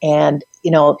responded. And,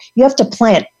 you have to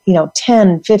plant,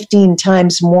 10, 15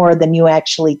 times more than you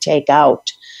actually take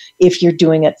out if you're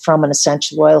doing it from an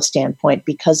essential oil standpoint,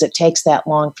 because it takes that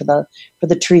long for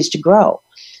the trees to grow.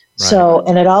 Right. So,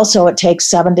 and it takes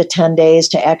 7 to 10 days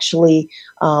to actually,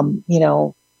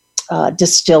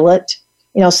 distill it.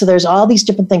 So there's all these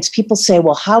different things. People say,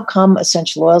 well, how come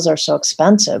essential oils are so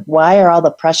expensive? Why are all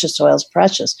the precious oils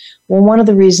precious? Well, one of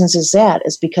the reasons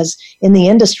is because in the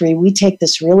industry, we take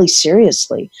this really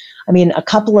seriously. I mean, a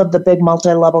couple of the big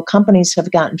multi-level companies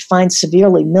have gotten fined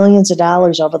severely, millions of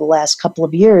dollars over the last couple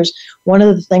of years. One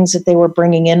of the things that they were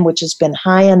bringing in, which has been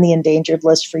high on the endangered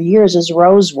list for years, is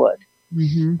rosewood.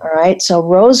 Mm-hmm. All right. So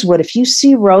rosewood, if you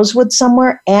see rosewood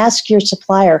somewhere, ask your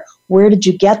supplier, where did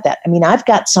you get that? I mean, I've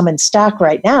got some in stock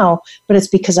right now, but it's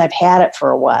because I've had it for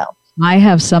a while. I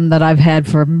have some that I've had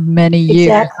for many years.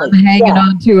 Exactly. I'm hanging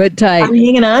on to it tight. I'm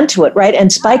hanging on to it, right?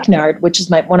 And spikenard, which is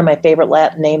one of my favorite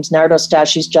Latin names,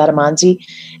 Nardostachys jatamanzi.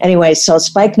 Anyway, so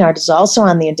spikenard is also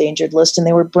on the endangered list, and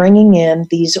they were bringing in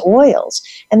these oils.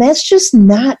 And that's just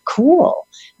not cool.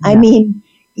 Yeah. I mean,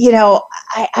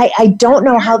 I don't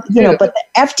know how, but the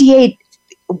FDA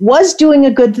was doing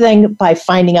a good thing by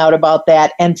finding out about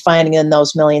that and finding in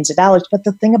those millions of dollars. But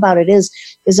the thing about it is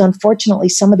unfortunately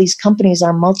some of these companies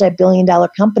are multi-billion-dollar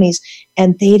companies,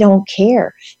 and they don't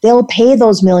care. They'll pay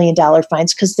those $1 million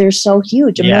fines because they're so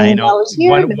huge. $1 million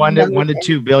here, $1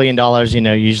 to $2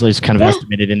 billion, usually is kind of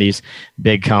estimated in these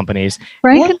big companies.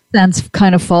 Frankincense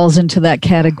kind of falls into that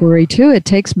category too. It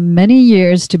takes many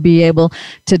years to be able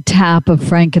to tap a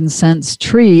frankincense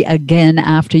tree again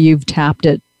after you've tapped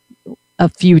it a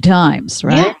few times,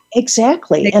 right? Yeah,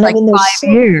 exactly. And I mean, there's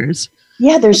 5 years.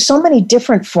 Yeah, there's so many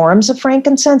different forms of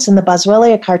frankincense, and the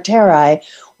Boswellia carteri,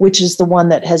 which is the one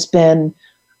that has been,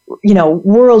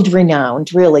 world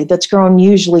renowned, really, that's grown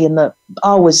usually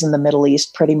always in the Middle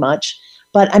East, pretty much.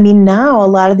 But I mean, now a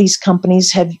lot of these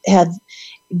companies have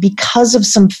because of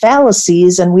some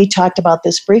fallacies, and we talked about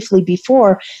this briefly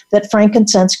before, that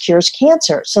frankincense cures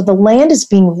cancer. So the land is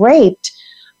being raped,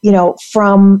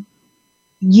 from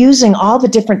using all the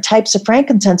different types of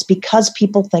frankincense because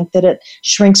people think that it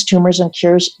shrinks tumors and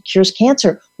cures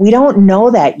cancer. We don't know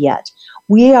that yet.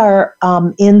 We are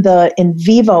in the in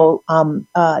vivo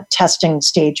testing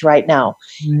stage right now.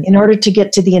 Mm-hmm. In order to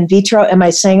get to the in vitro, am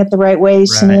I saying it the right way,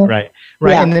 Sunil? Right.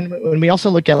 Yeah. And then when we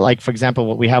also look at, like, for example,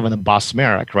 what we have in the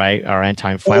Bosmeric, right, our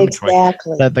anti-inflammatory,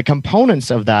 exactly. The components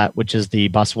of that, which is the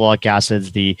boswellic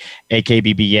acids, the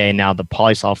AKBBA, now the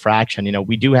polysol fraction,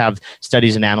 we do have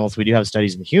studies in animals, we do have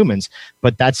studies in humans,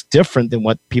 but that's different than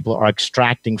what people are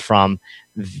extracting from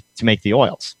to make the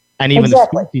oils. And even the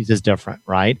species is different,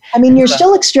 right? I mean, you're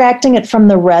still extracting it from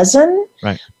the resin,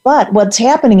 right? But what's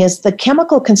happening is the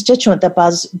chemical constituent, the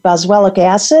boswellic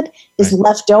acid, is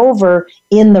left over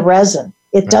in the resin.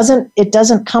 It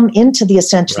doesn't come into the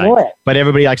essential oil. But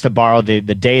everybody likes to borrow the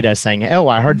data saying, oh,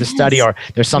 I heard the study, or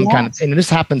there's some kind of, and this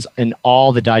happens in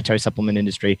all the dietary supplement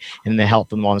industry and the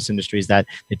health and wellness industries, that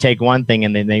they take one thing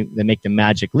and then they make the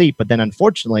magic leap. But then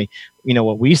unfortunately,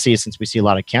 what we see, since we see a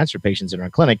lot of cancer patients in our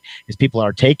clinic, is people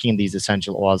are taking these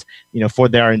essential oils, for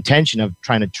their intention of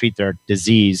trying to treat their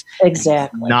disease.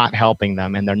 Exactly. Not helping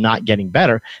them, and they're not getting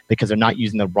better because they're not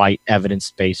using the right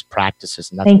evidence-based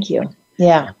practices. And that's Thank you.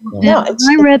 Yeah. I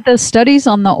read the studies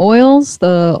on the oils.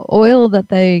 The oil that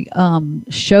they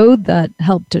showed that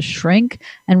helped to shrink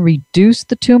and reduce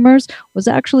the tumors was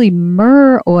actually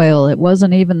myrrh oil. It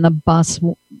wasn't even the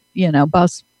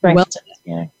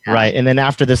Right. And then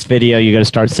after this video, you're going to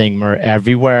start seeing myrrh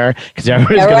everywhere, because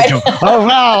everybody's going to go, oh,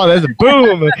 wow, there's a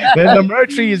boom. Then the myrrh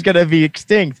tree is going to be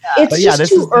extinct. It's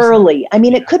just too early. I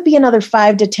mean, it could be another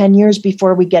 5 to 10 years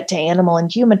before we get to animal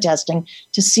and human testing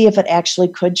to see if it actually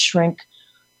could shrink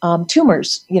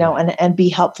tumors, and be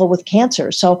helpful with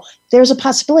cancer. So there's a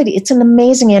possibility. It's an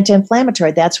amazing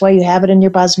anti-inflammatory. That's why you have it in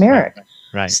your Bosmeric.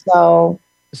 Right.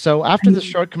 So after the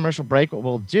short commercial break, what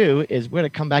we'll do is we're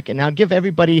going to come back and now give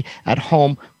everybody at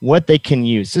home what they can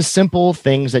use. Just simple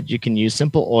things that you can use,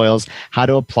 simple oils, how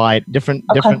to apply it, different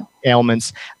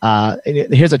ailments.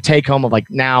 Here's a take home of, like,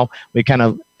 now we kind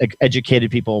of educated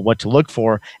people what to look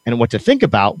for and what to think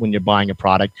about when you're buying a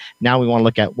product. Now we want to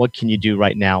look at what can you do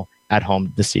right now at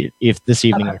home this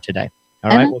evening or today.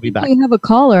 All right, we'll be back. We have a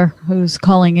caller who's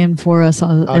calling in for us.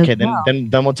 Okay, then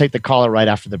we'll take the caller right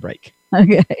after the break.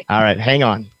 Okay. All right, hang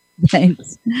on.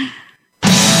 Thanks.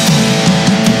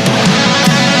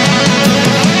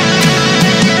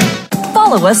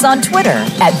 Follow us on Twitter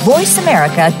at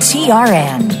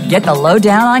VoiceAmericaTRN. Get the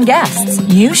lowdown on guests,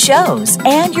 new shows,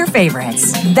 and your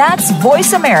favorites. That's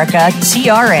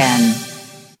VoiceAmericaTRN.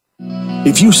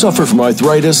 If you suffer from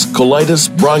arthritis, colitis,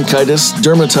 bronchitis,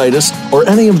 dermatitis, or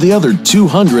any of the other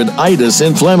 200 itis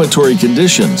inflammatory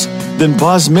conditions, then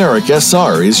Bosmeric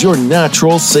SR is your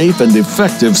natural, safe, and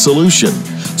effective solution,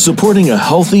 supporting a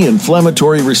healthy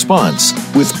inflammatory response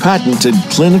with patented,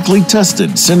 clinically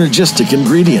tested synergistic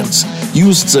ingredients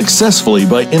used successfully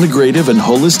by integrative and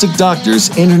holistic doctors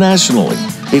internationally.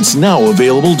 It's now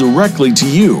available directly to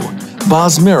you.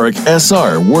 Bosmeric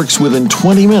SR works within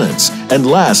 20 minutes and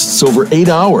lasts over 8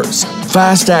 hours.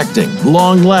 Fast-acting,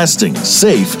 long-lasting,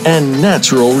 safe, and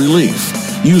natural relief.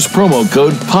 Use promo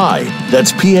code PAI,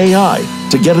 that's P-A-I,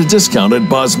 to get a discount at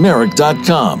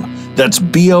bosmeric.com. That's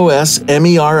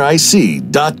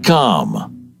BOSMERIC.com.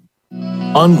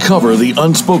 Uncover the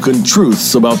unspoken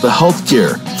truths about the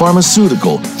healthcare,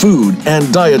 pharmaceutical, food,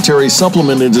 and dietary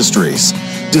supplement industries.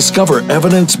 Discover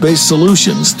evidence-based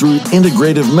solutions through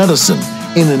integrative medicine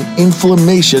in an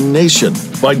inflammation nation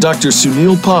by Dr.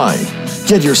 Sunil Pai.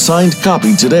 Get your signed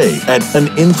copy today at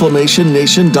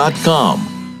aninflammationnation.com.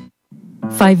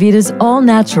 5Vita's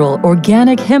all-natural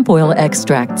organic hemp oil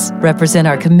extracts represent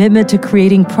our commitment to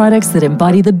creating products that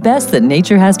embody the best that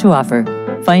nature has to offer.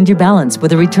 Find your balance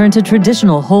with a return to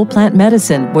traditional whole plant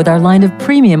medicine with our line of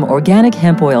premium organic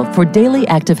hemp oil for daily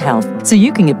active health, so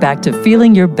you can get back to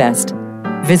feeling your best.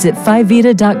 Visit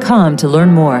 5vita.com to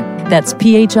learn more. That's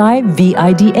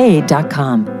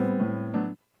PHIVIDA.com.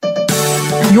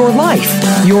 Your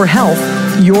life, your health,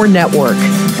 your network.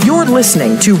 You're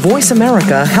listening to Voice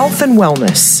America Health and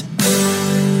Wellness.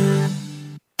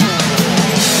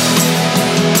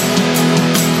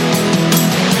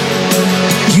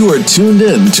 You are tuned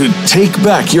in to Take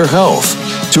Back Your Health.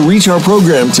 To reach our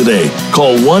program today,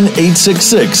 call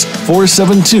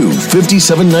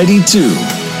 1-866-472-5792.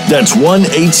 That's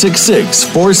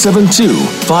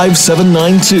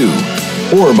 1-866-472-5792.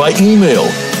 Or by email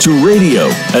to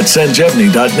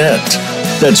radio@sanjevani.net.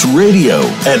 That's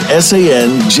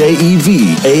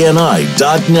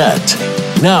radio@sanjevani.net.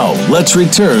 Now, let's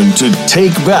return to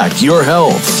Take Back Your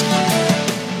Health.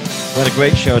 What a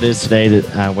great show it is today.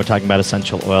 That we're talking about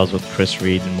essential oils with Chris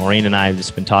Reed, and Maureen and I have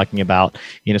just been talking about,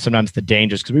 sometimes the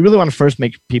dangers, because we really want to first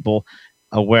make people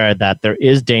aware that there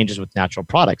is dangers with natural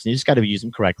products. And you just got to use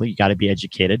them correctly. You got to be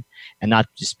educated and not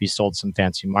just be sold some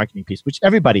fancy marketing piece, which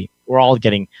we're all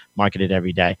getting marketed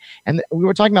every day. And we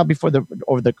were talking about before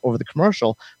over the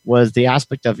commercial was the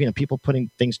aspect of, people putting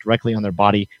things directly on their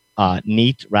body,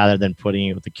 neat rather than putting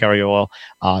it with the carrier oil,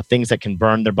 things that can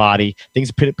burn their body,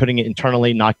 things putting it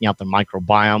internally, knocking out the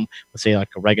microbiome, let's say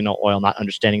like oregano oil, not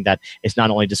understanding that it's not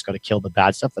only just going to kill the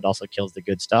bad stuff, but also kills the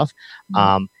good stuff.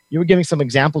 You were giving some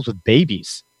examples with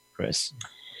babies, Chris.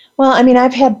 Well, I mean,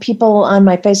 I've had people on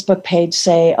my Facebook page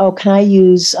say, oh, can I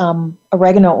use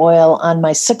oregano oil on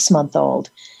my 6-month-old?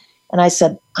 And I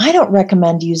said, I don't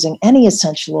recommend using any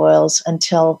essential oils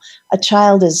until a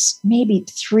child is maybe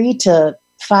 3 to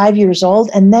 5 years old,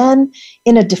 and then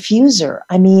in a diffuser.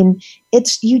 I mean,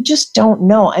 you just don't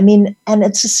know. I mean, and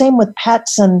it's the same with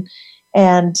pets and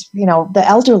the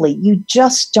elderly. You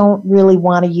just don't really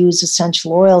want to use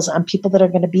essential oils on people that are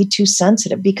going to be too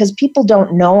sensitive because people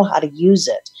don't know how to use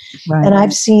it. Right. And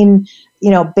I've seen,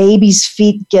 babies'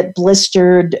 feet get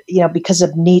blistered, because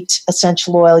of neat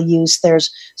essential oil use.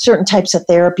 There's certain types of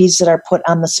therapies that are put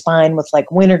on the spine with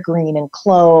like wintergreen and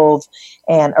clove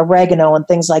and oregano and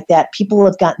things like that. People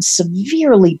have gotten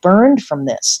severely burned from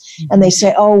this. Mm-hmm. And they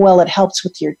say, oh, well, it helps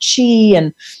with your chi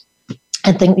and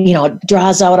think, it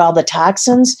draws out all the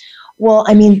toxins. Well,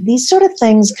 I mean, these sort of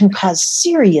things can cause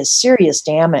serious, serious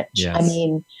damage. Yes. I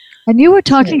mean. And you were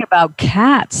talking about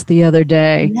cats the other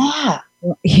day. Yeah.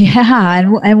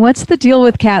 Yeah. And what's the deal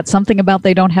with cats? Something about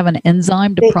they don't have an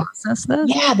enzyme to process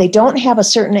this? Yeah, they don't have a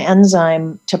certain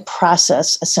enzyme to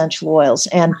process essential oils.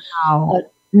 And a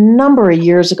number of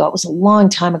years ago, it was a long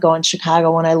time ago in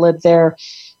Chicago when I lived there,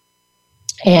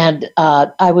 and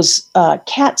I was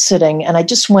cat sitting, and I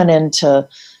just went in to,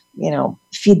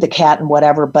 feed the cat and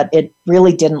whatever, but it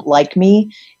really didn't like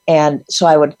me. And so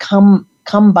I would come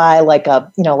by like a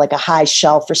high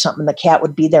shelf or something. The cat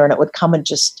would be there and it would come and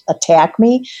just attack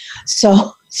me.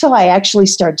 So I actually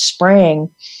started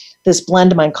spraying this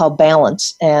blend of mine called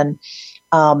Balance. And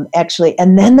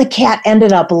and then the cat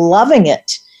ended up loving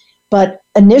it. But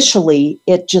initially,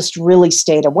 it just really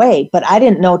stayed away. But I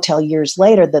didn't know till years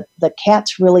later that the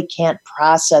cats really can't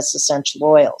process essential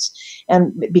oils.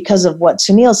 And because of what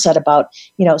Sunil said about,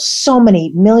 so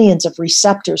many millions of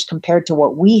receptors compared to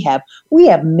what we have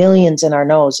millions in our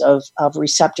nose of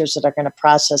receptors that are going to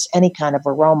process any kind of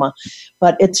aroma.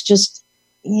 But it's just,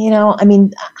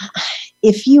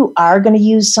 if you are going to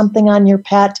use something on your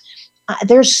pet,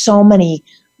 there's so many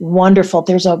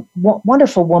there's a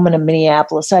wonderful woman in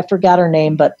Minneapolis. I forgot her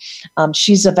name, but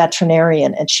she's a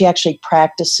veterinarian and she actually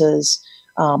practices,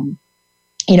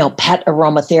 pet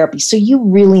aromatherapy. So you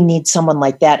really need someone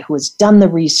like that who has done the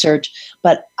research,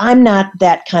 but I'm not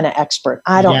that kind of expert.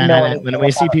 I don't know. When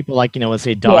we see people like, let's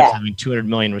say dogs having 200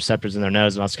 million receptors in their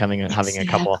nose and us having a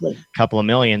couple of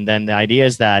million, then the idea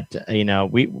is that,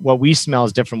 what we smell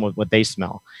is different with what they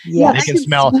smell. Yeah, they can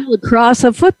smell across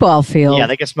a football field. Yeah,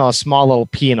 they can smell a small little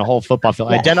pea in a whole football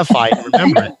field. Identify it and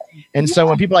remember it. And so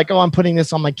when people are like, oh, I'm putting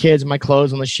this on my kids and my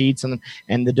clothes, on the sheets and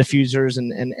the diffusers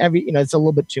and every, it's a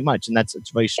little bit too much. And it's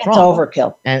very strong. It's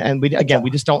overkill. And we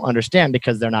just don't understand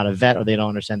because they're not a vet or they don't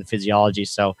understand the physiology.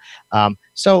 So on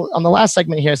the last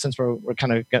segment here, since we're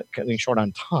kind of getting short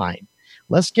on time,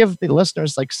 let's give the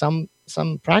listeners like some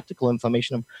practical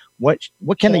information of what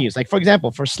can they use. Like, for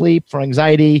example, for sleep, for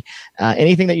anxiety,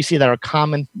 anything that you see that are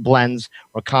common blends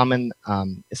or common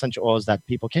essential oils that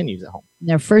people can use at home.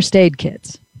 They're first aid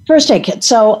kits. First aid kit.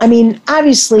 So,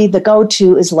 obviously the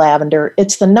go-to is lavender.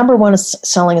 It's the number one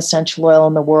selling essential oil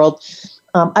in the world.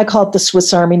 I call it the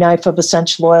Swiss Army knife of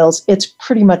essential oils. It's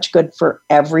pretty much good for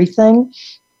everything.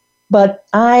 But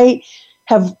I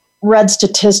have read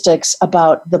statistics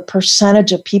about the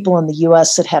percentage of people in the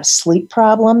U.S. that have sleep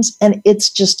problems, and it's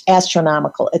just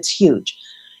astronomical. It's huge.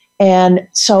 And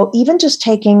so even just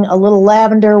taking a little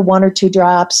lavender, 1 or 2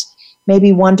 drops,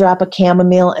 maybe 1 drop of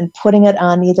chamomile, and putting it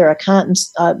on either a cotton,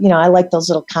 I like those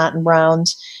little cotton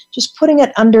rounds, just putting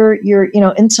it under your,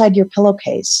 inside your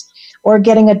pillowcase, or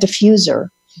getting a diffuser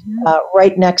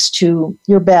right next to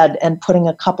your bed and putting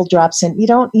a couple drops in. You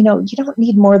don't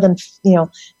need more than,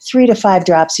 3 to 5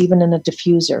 drops, even in a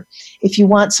diffuser. If you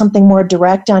want something more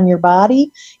direct on your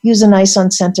body, use a nice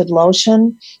unscented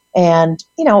lotion. And,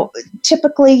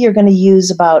 typically you're going to use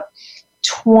about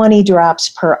 20 drops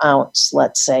per ounce,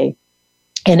 let's say,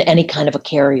 in any kind of a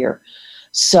carrier.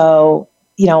 So,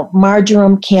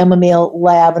 marjoram, chamomile,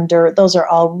 lavender, those are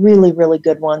all really, really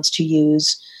good ones to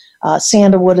use.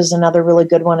 Sandalwood is another really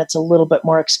good one. It's a little bit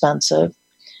more expensive.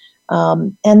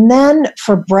 And then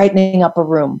for brightening up a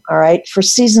room, all right, for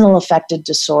seasonal affective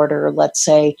disorder, let's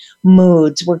say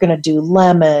moods, we're going to do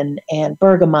lemon and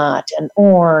bergamot and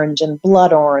orange and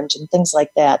blood orange and things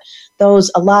like that. A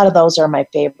lot of those are my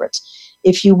favorites.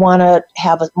 If you want to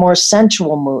have a more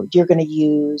sensual mood, you're going to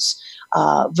use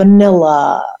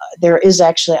vanilla. There is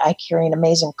actually, I carry an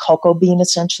amazing cocoa bean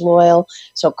essential oil.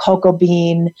 So cocoa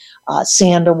bean,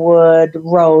 sandalwood,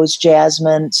 rose,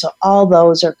 jasmine. So all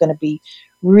those are going to be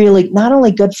really not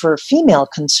only good for female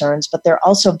concerns, but they're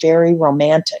also very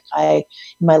romantic. In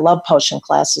my love potion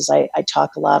classes, I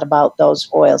talk a lot about those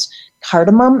oils.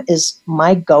 Cardamom is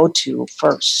my go-to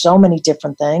for so many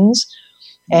different things.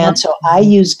 And so I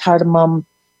use cardamom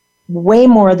way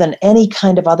more than any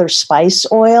kind of other spice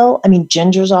oil. I mean,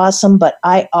 ginger's awesome, but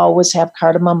I always have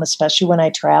cardamom, especially when I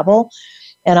travel.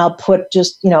 And I'll put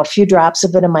just, a few drops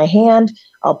of it in my hand.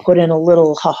 I'll put in a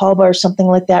little jojoba or something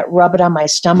like that, rub it on my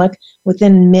stomach.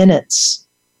 Within minutes,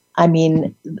 I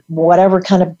mean, whatever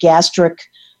kind of gastric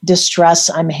distress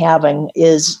I'm having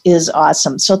is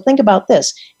awesome. So think about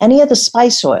this. Any of the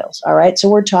spice oils, all right? So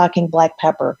we're talking black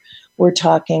pepper, we're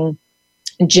talking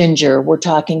ginger, we're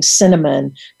talking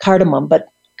cinnamon, cardamom, but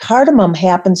cardamom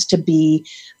happens to be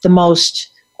the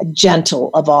most gentle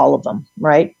of all of them,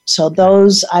 right? So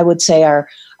those, I would say, are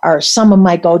some of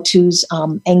my go-tos.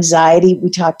 Anxiety, we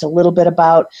talked a little bit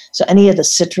about. So any of the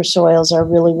citrus oils are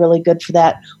really, really good for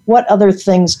that. What other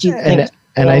things do you think?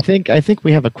 And I think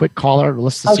we have a quick caller.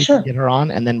 Let's see if we can get her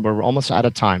on, and then we're almost out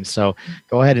of time. So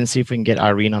go ahead and see if we can get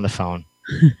Irene on the phone.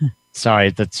 Sorry,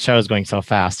 the show is going so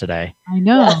fast today. I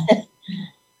know.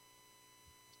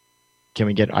 Can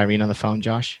we get Irene on the phone,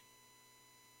 Josh?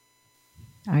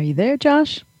 Are you there,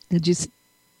 Josh? Did you?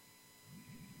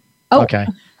 Okay.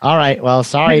 All right. Well,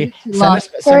 sorry. Send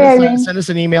us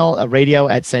an email,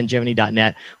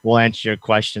 radio@sanjevani.net. We'll answer your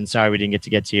question. Sorry we didn't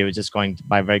get to you. It was just going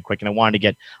by very quick, and I wanted to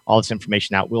get all this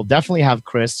information out. We'll definitely have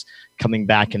Chris coming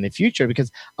back in the future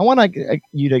because I want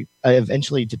you to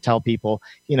eventually to tell people,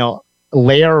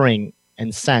 layering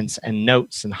and scents and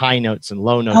notes and high notes and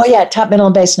low notes. Oh, yeah. Top, middle,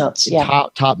 and base notes. Yeah.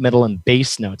 Top, middle, and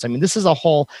base notes. I mean, this is a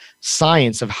whole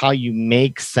science of how you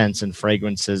make scents and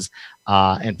fragrances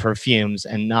and perfumes,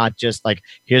 and not just like,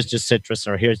 here's just citrus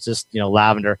or here's just,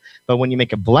 lavender. But when you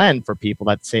make a blend for people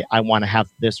that say, I want to have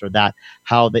this or that,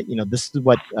 how that, this is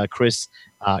what Chris,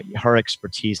 her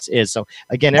expertise is. So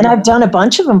again, and I've done a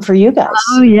bunch of them for you guys.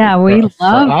 Oh yeah, we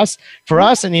love for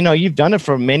us, and you've done it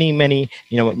for many.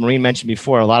 What Maureen mentioned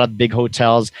before, a lot of big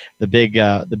hotels, the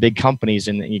big companies,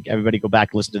 and everybody go back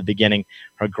and listen to the beginning.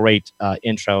 Her great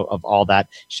intro of all that.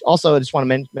 Also, I just want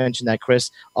to mention that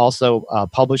Chris also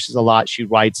publishes a lot. She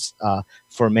writes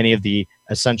for many of the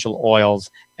essential oils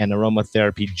and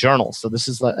aromatherapy journals. So this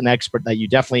is an expert that you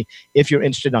definitely, if you're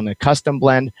interested on a custom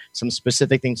blend, some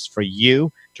specific things for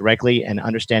you directly and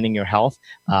understanding your health,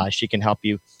 she can help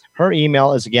you. Her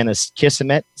email is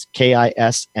Kismet,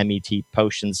 KISMET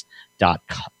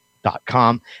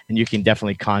potions.com, and you can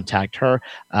definitely contact her.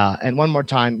 And one more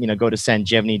time, go to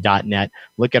sanjevani.net.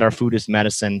 Look at our food as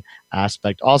medicine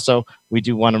aspect. Also, we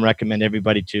do want to recommend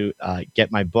everybody to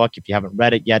get my book. If you haven't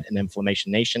read it yet, An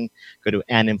Inflammation Nation, go to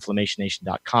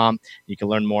aninflammationnation.com. You can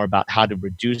learn more about how to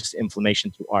reduce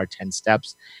inflammation through our 10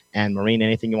 steps. And Maureen,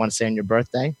 anything you want to say on your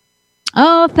birthday?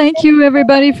 Oh, thank you,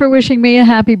 everybody, for wishing me a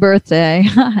happy birthday.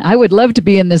 I would love to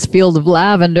be in this field of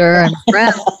lavender and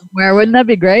friends somewhere. Wouldn't that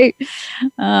be great?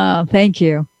 Thank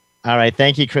you. All right.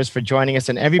 Thank you, Chris, for joining us.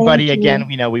 And everybody, again,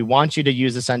 we want you to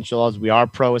use essential oils. We are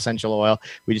pro essential oil.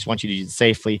 We just want you to use it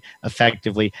safely,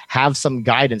 effectively. Have some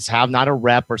guidance. Have not a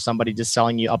rep or somebody just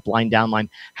selling you upline, downline.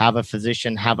 Have a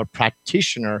physician, have a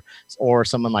practitioner, or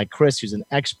someone like Chris, who's an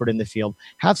expert in the field.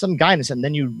 Have some guidance, and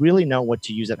then you really know what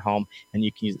to use at home, and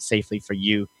you can use it safely for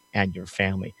you and your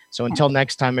family. So until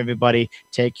next time, everybody,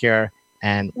 take care,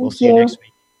 and we'll see you next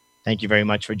week. Thank you very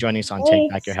much for joining us on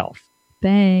Take Back Your Health.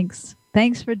 Thanks.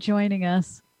 Thanks for joining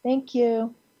us. Thank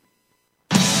you.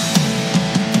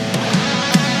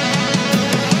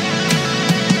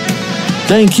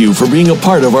 Thank you for being a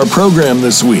part of our program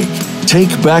this week. Take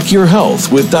Back Your Health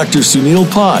with Dr.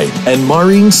 Sunil Pai and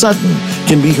Maureen Sutton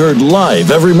can be heard live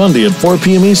every Monday at 4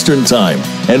 p.m. Eastern Time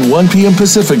and 1 p.m.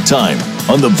 Pacific Time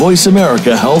on the Voice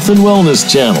America Health and Wellness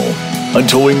channel.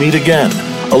 Until we meet again,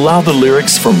 allow the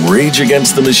lyrics from Rage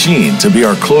Against the Machine to be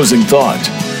our closing thought.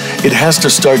 It has to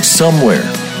start somewhere.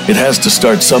 It has to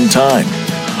start sometime.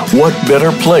 What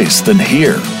better place than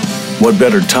here? What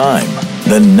better time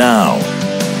than now?